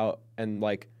go about, and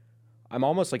like, I'm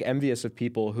almost like envious of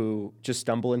people who just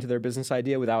stumble into their business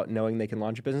idea without knowing they can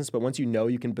launch a business. But once you know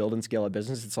you can build and scale a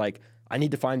business, it's like, I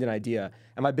need to find an idea.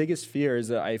 And my biggest fear is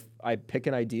that we pick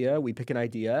an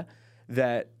idea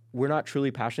that we're not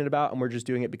truly passionate about, and we're just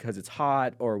doing it because it's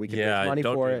hot or we can make money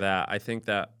don't for do it. that. I think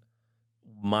that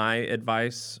my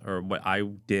advice, or what I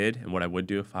did and what I would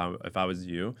do if I was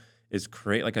you, is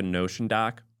create like a Notion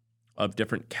doc of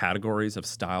different categories of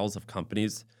styles of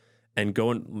companies, and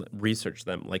go and research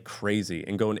them like crazy,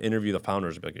 and go and interview the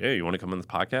founders. And be like, hey, you want to come on this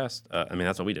podcast? I mean,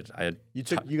 that's what we did.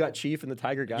 You got Chief and the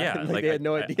Tiger guy. Yeah, like they had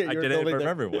no idea I you were did it building for their-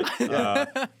 everyone.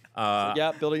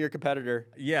 Yeah, building your competitor.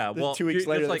 Yeah, Then well, 2 weeks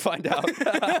later, they find out.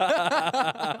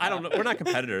 I don't know. We're not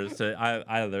competitors to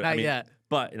either. Not yet.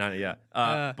 But not yet.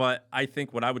 But I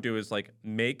think what I would do is like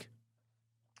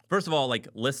first of all, like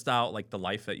list out like the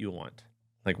life that you want.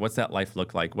 Like, what's that life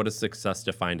look like? What is success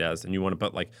defined as? And you want to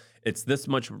put like, it's this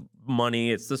much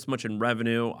money, it's this much in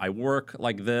revenue. I work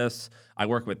like this. I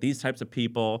work with these types of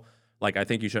people. Like, I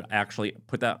think you should actually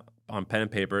put that on pen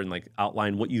and paper and like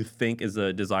outline what you think is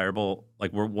a desirable,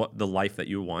 like what the life that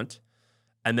you want.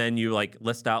 And then you like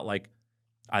list out like,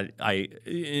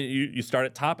 you start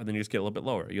at top and then you just get a little bit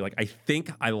lower. You're like, I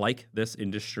think I like this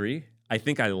industry. I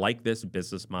think I like this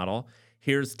business model.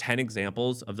 Here's 10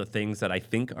 examples of the things that I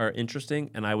think are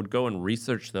interesting. And I would go and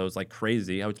research those like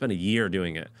crazy. I would spend a year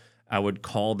doing it. I would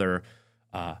call them,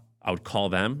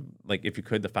 like if you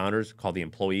could, the founders, call the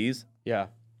employees. Yeah.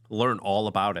 Learn all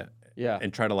about it. Yeah.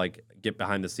 And try to like get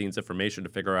behind the scenes information to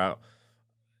figure out,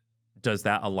 does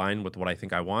that align with what I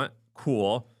think I want?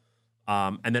 Cool.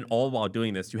 And then all while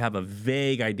doing this, you have a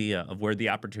vague idea of where the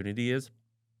opportunity is.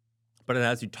 But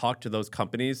as you talk to those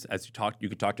companies, you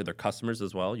could talk to their customers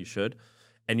as well. You should.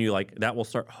 And you like, that will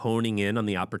start honing in on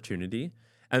the opportunity.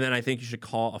 And then I think you should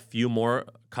call a few more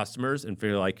customers and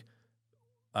figure like,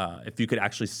 if you could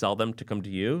actually sell them to come to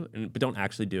you, but don't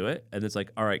actually do it. And it's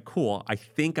like, all right, cool. I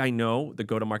think I know the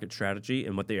go-to-market strategy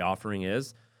and what the offering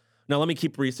is. Now let me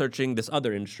keep researching this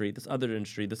other industry, this other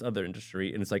industry, this other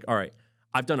industry. And it's like, all right,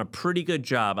 I've done a pretty good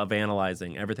job of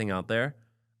analyzing everything out there.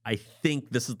 I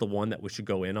think this is the one that we should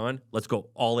go in on. Let's go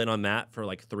all in on that for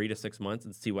like 3 to 6 months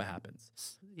and see what happens.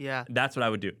 Yeah. That's what I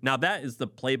would do. Now, that is the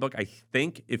playbook, I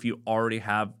think, if you already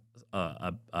have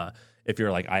if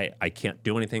you're like, I can't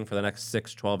do anything for the next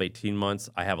 6, 12, 18 months.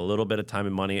 I have a little bit of time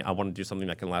and money. I want to do something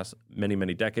that can last many,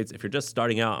 many decades. If you're just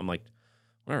starting out, I'm like,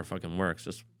 whatever fucking works,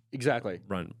 just exactly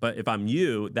run. But if I'm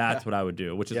you, that's what I would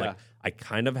do, which is like, I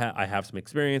kind of I have some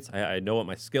experience. I know what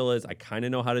my skill is. I kind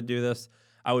of know how to do this.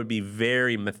 I would be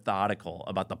very methodical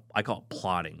about I call it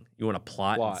plotting. You want to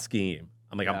plot and scheme.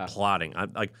 I'm like, I'm plotting.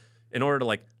 I'm like, in order to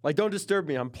like, don't disturb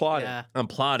me. I'm plotting. Yeah. I'm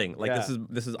plotting. Like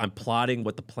I'm plotting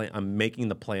what the plan. I'm making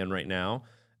the plan right now,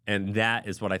 and that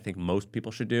is what I think most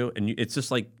people should do. And it's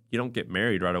just like you don't get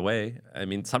married right away. I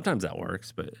mean, sometimes that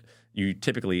works, but you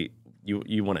typically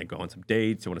you want to go on some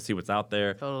dates. You want to see what's out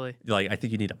there. Totally. Like I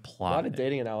think you need to plot. A lot of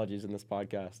dating analogies in this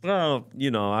podcast. Well,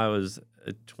 I was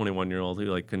a 21-year-old who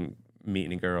like couldn't meet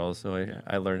any girls, so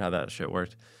I learned how that shit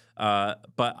worked.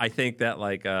 But I think that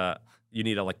like you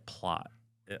need to like plot.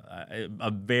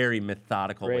 A very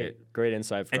methodical way. Great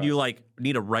insight. And you like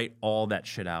need to write all that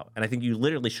shit out. And I think you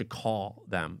literally should call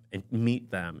them and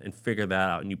meet them and figure that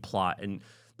out. And you plot. And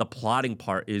the plotting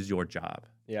part is your job.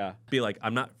 Yeah. Be like,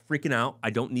 I'm not freaking out. I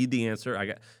don't need the answer.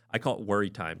 I call it worry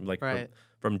time. Like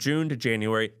from June to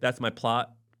January, that's my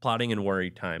plotting and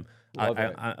worry time.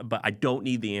 But I don't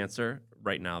need the answer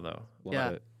right now though.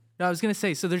 Love it. No, I was going to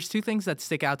say, so there's two things that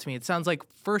stick out to me. It sounds like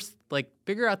first, like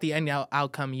figure out the end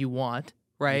outcome you want.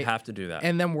 Right? You have to do that.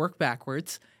 And then work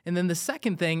backwards. And then the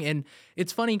second thing, and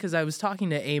it's funny because I was talking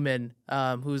to Eamon,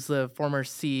 who's the former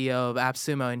CEO of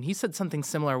AppSumo, and he said something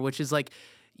similar, which is like,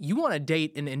 you want to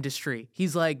date an industry.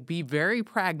 He's like, be very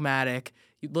pragmatic.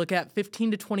 You look at 15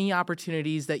 to 20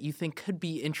 opportunities that you think could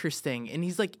be interesting. And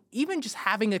he's like, even just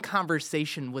having a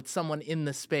conversation with someone in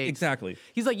the space. Exactly.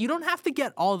 He's like, you don't have to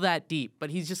get all that deep,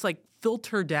 but he's just like,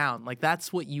 filter down. Like,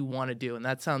 that's what you want to do. And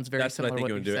that sounds very similar to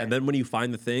what you said. And then when you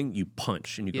find the thing, you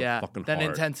punch and you go fucking hard. That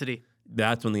intensity.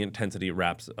 That's when the intensity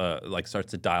starts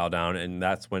to dial down, and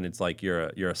that's when it's like you're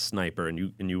a sniper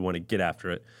and you want to get after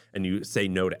it and you say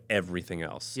no to everything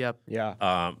else. Yep.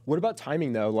 Yeah. What about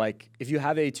timing though? Like if you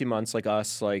have 18 months like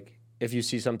us, like if you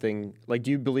see something, like do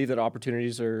you believe that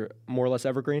opportunities are more or less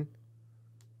evergreen?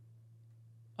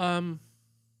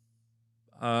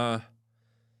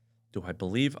 Do I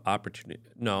believe opportunity?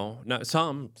 No,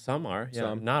 some are. Yeah,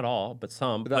 some. Not all, but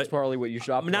some. But that's probably what you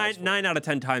should optimize for. 9 out of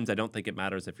 10 times, I don't think it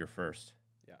matters if you're first.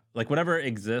 Yeah. Like whatever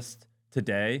exists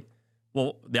today,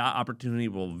 well, the opportunity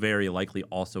will very likely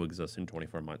also exist in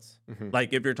 24 months. Mm-hmm.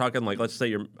 Like if you're talking like, let's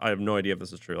say I have no idea if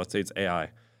this is true. Let's say it's AI.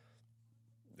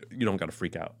 You don't got to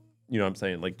freak out. You know what I'm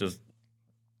saying? Like just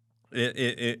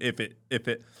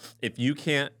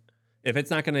if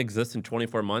it's not going to exist in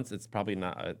 24 months, it's probably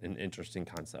not an interesting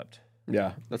concept.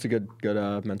 Yeah, that's a good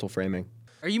mental framing.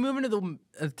 Are you moving to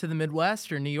the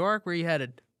Midwest or New York? Where are you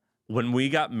headed? When we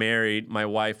got married, my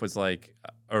wife was like,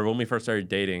 or when we first started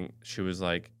dating, she was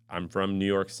like, I'm from New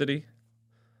York City.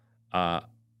 I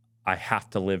have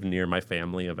to live near my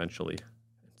family eventually.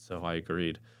 So I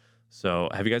agreed. So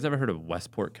have you guys ever heard of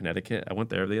Westport, Connecticut? I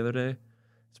went there the other day.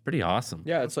 It's pretty awesome.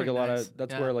 Yeah, it's like a pretty lot nice. of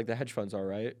that's Yeah. where like the hedge funds are,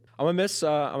 right? I'm gonna miss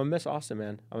Austin,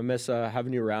 man. I'm gonna miss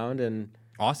having you around, and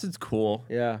Austin's cool.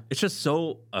 yeah, It's just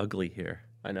so ugly here.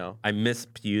 I know. I miss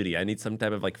beauty. I need some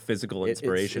type of like physical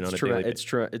inspiration on a daily basis. It's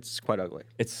true. It's quite ugly.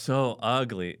 It's so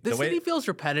ugly. The city feels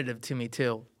repetitive to me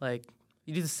too. Like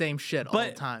you do the same shit all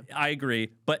the time. I agree,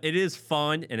 but it is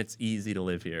fun and it's easy to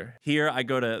live here. Here, I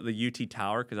go to the UT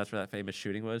Tower because that's where that famous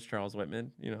shooting was. Charles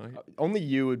Whitman, you know. Only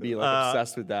you would be like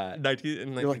obsessed with that.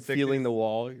 19, You're like feeling the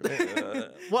wall.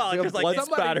 well, Like a just like blood it's,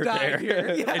 spatter there.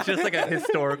 it's just like a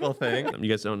historical thing. You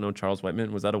guys don't know Charles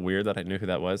Whitman? Was that a weird that I knew who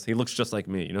that was? He looks just like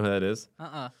me. You know who that is?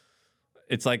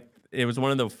 It's like it was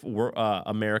one of the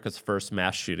America's first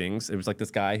mass shootings. It was like this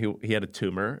guy who he had a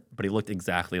tumor, but he looked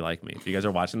exactly like me. If you guys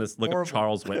are watching this, look up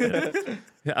Charles Whitman.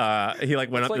 He like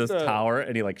went up to this tower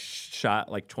and he like shot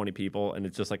like 20 people, and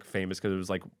it's just like famous because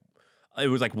it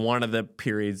was like one of the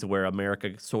periods where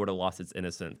America sort of lost its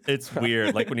innocence. It's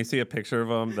weird. Like when you see a picture of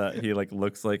him that he like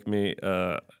looks like me,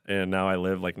 and now I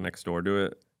live like next door to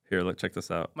it. Here, look, check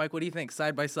this out. Mike, what do you think?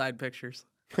 Side by side pictures.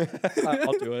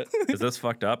 I'll do it. Is this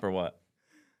fucked up or what?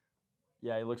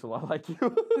 Yeah, he looks a lot like you.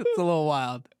 It's a little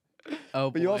wild.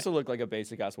 Oh, But you also look like a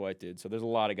basic ass white dude. So there's a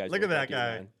lot of guys. Look who at look that like you, guy.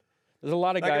 man. There's a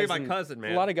lot of That could guys. be my in- cousin,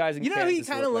 man. A lot of guys in you know who he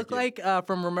Kansas kind of looked you. like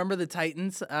from Remember the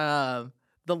Titans?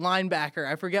 The linebacker.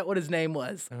 I forget what his name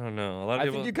was. I don't know. A lot of I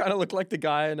people. think you kind of look like the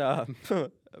guy in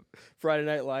Friday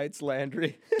Night Lights,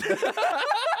 Landry.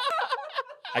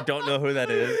 I don't know who that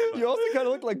is. You also kind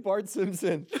of look like Bart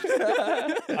Simpson.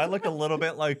 I look a little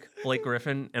bit like Blake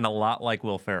Griffin and a lot like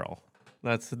Will Ferrell.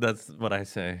 That's what I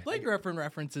say. Blake Griffin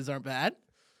references aren't bad.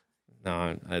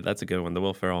 No, that's a good one. The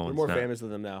Will Ferrell We're one's more not. famous than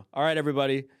them now. All right,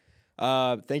 everybody.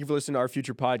 Thank you for listening to our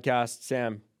future podcast.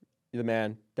 Sam, you're the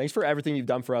man. Thanks for everything you've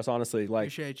done for us, honestly. Like,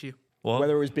 Appreciate you. Well,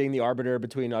 whether it was being the arbiter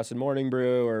between us and Morning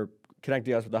Brew or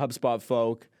connecting us with the HubSpot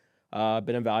folk,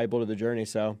 been invaluable to the journey.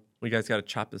 So, we guys got to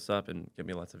chop this up and give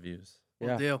me lots of views.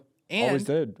 We'll yeah. do. Always And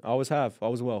did. Always have.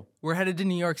 Always will. we're headed to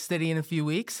New York City in a few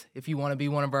weeks. If you want to be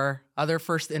one of our other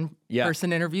first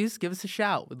in-person interviews, give us a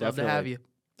shout. We'd love to have Definitely. you.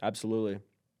 Absolutely.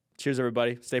 Cheers,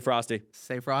 everybody. Stay frosty.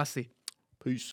 Stay frosty. Peace.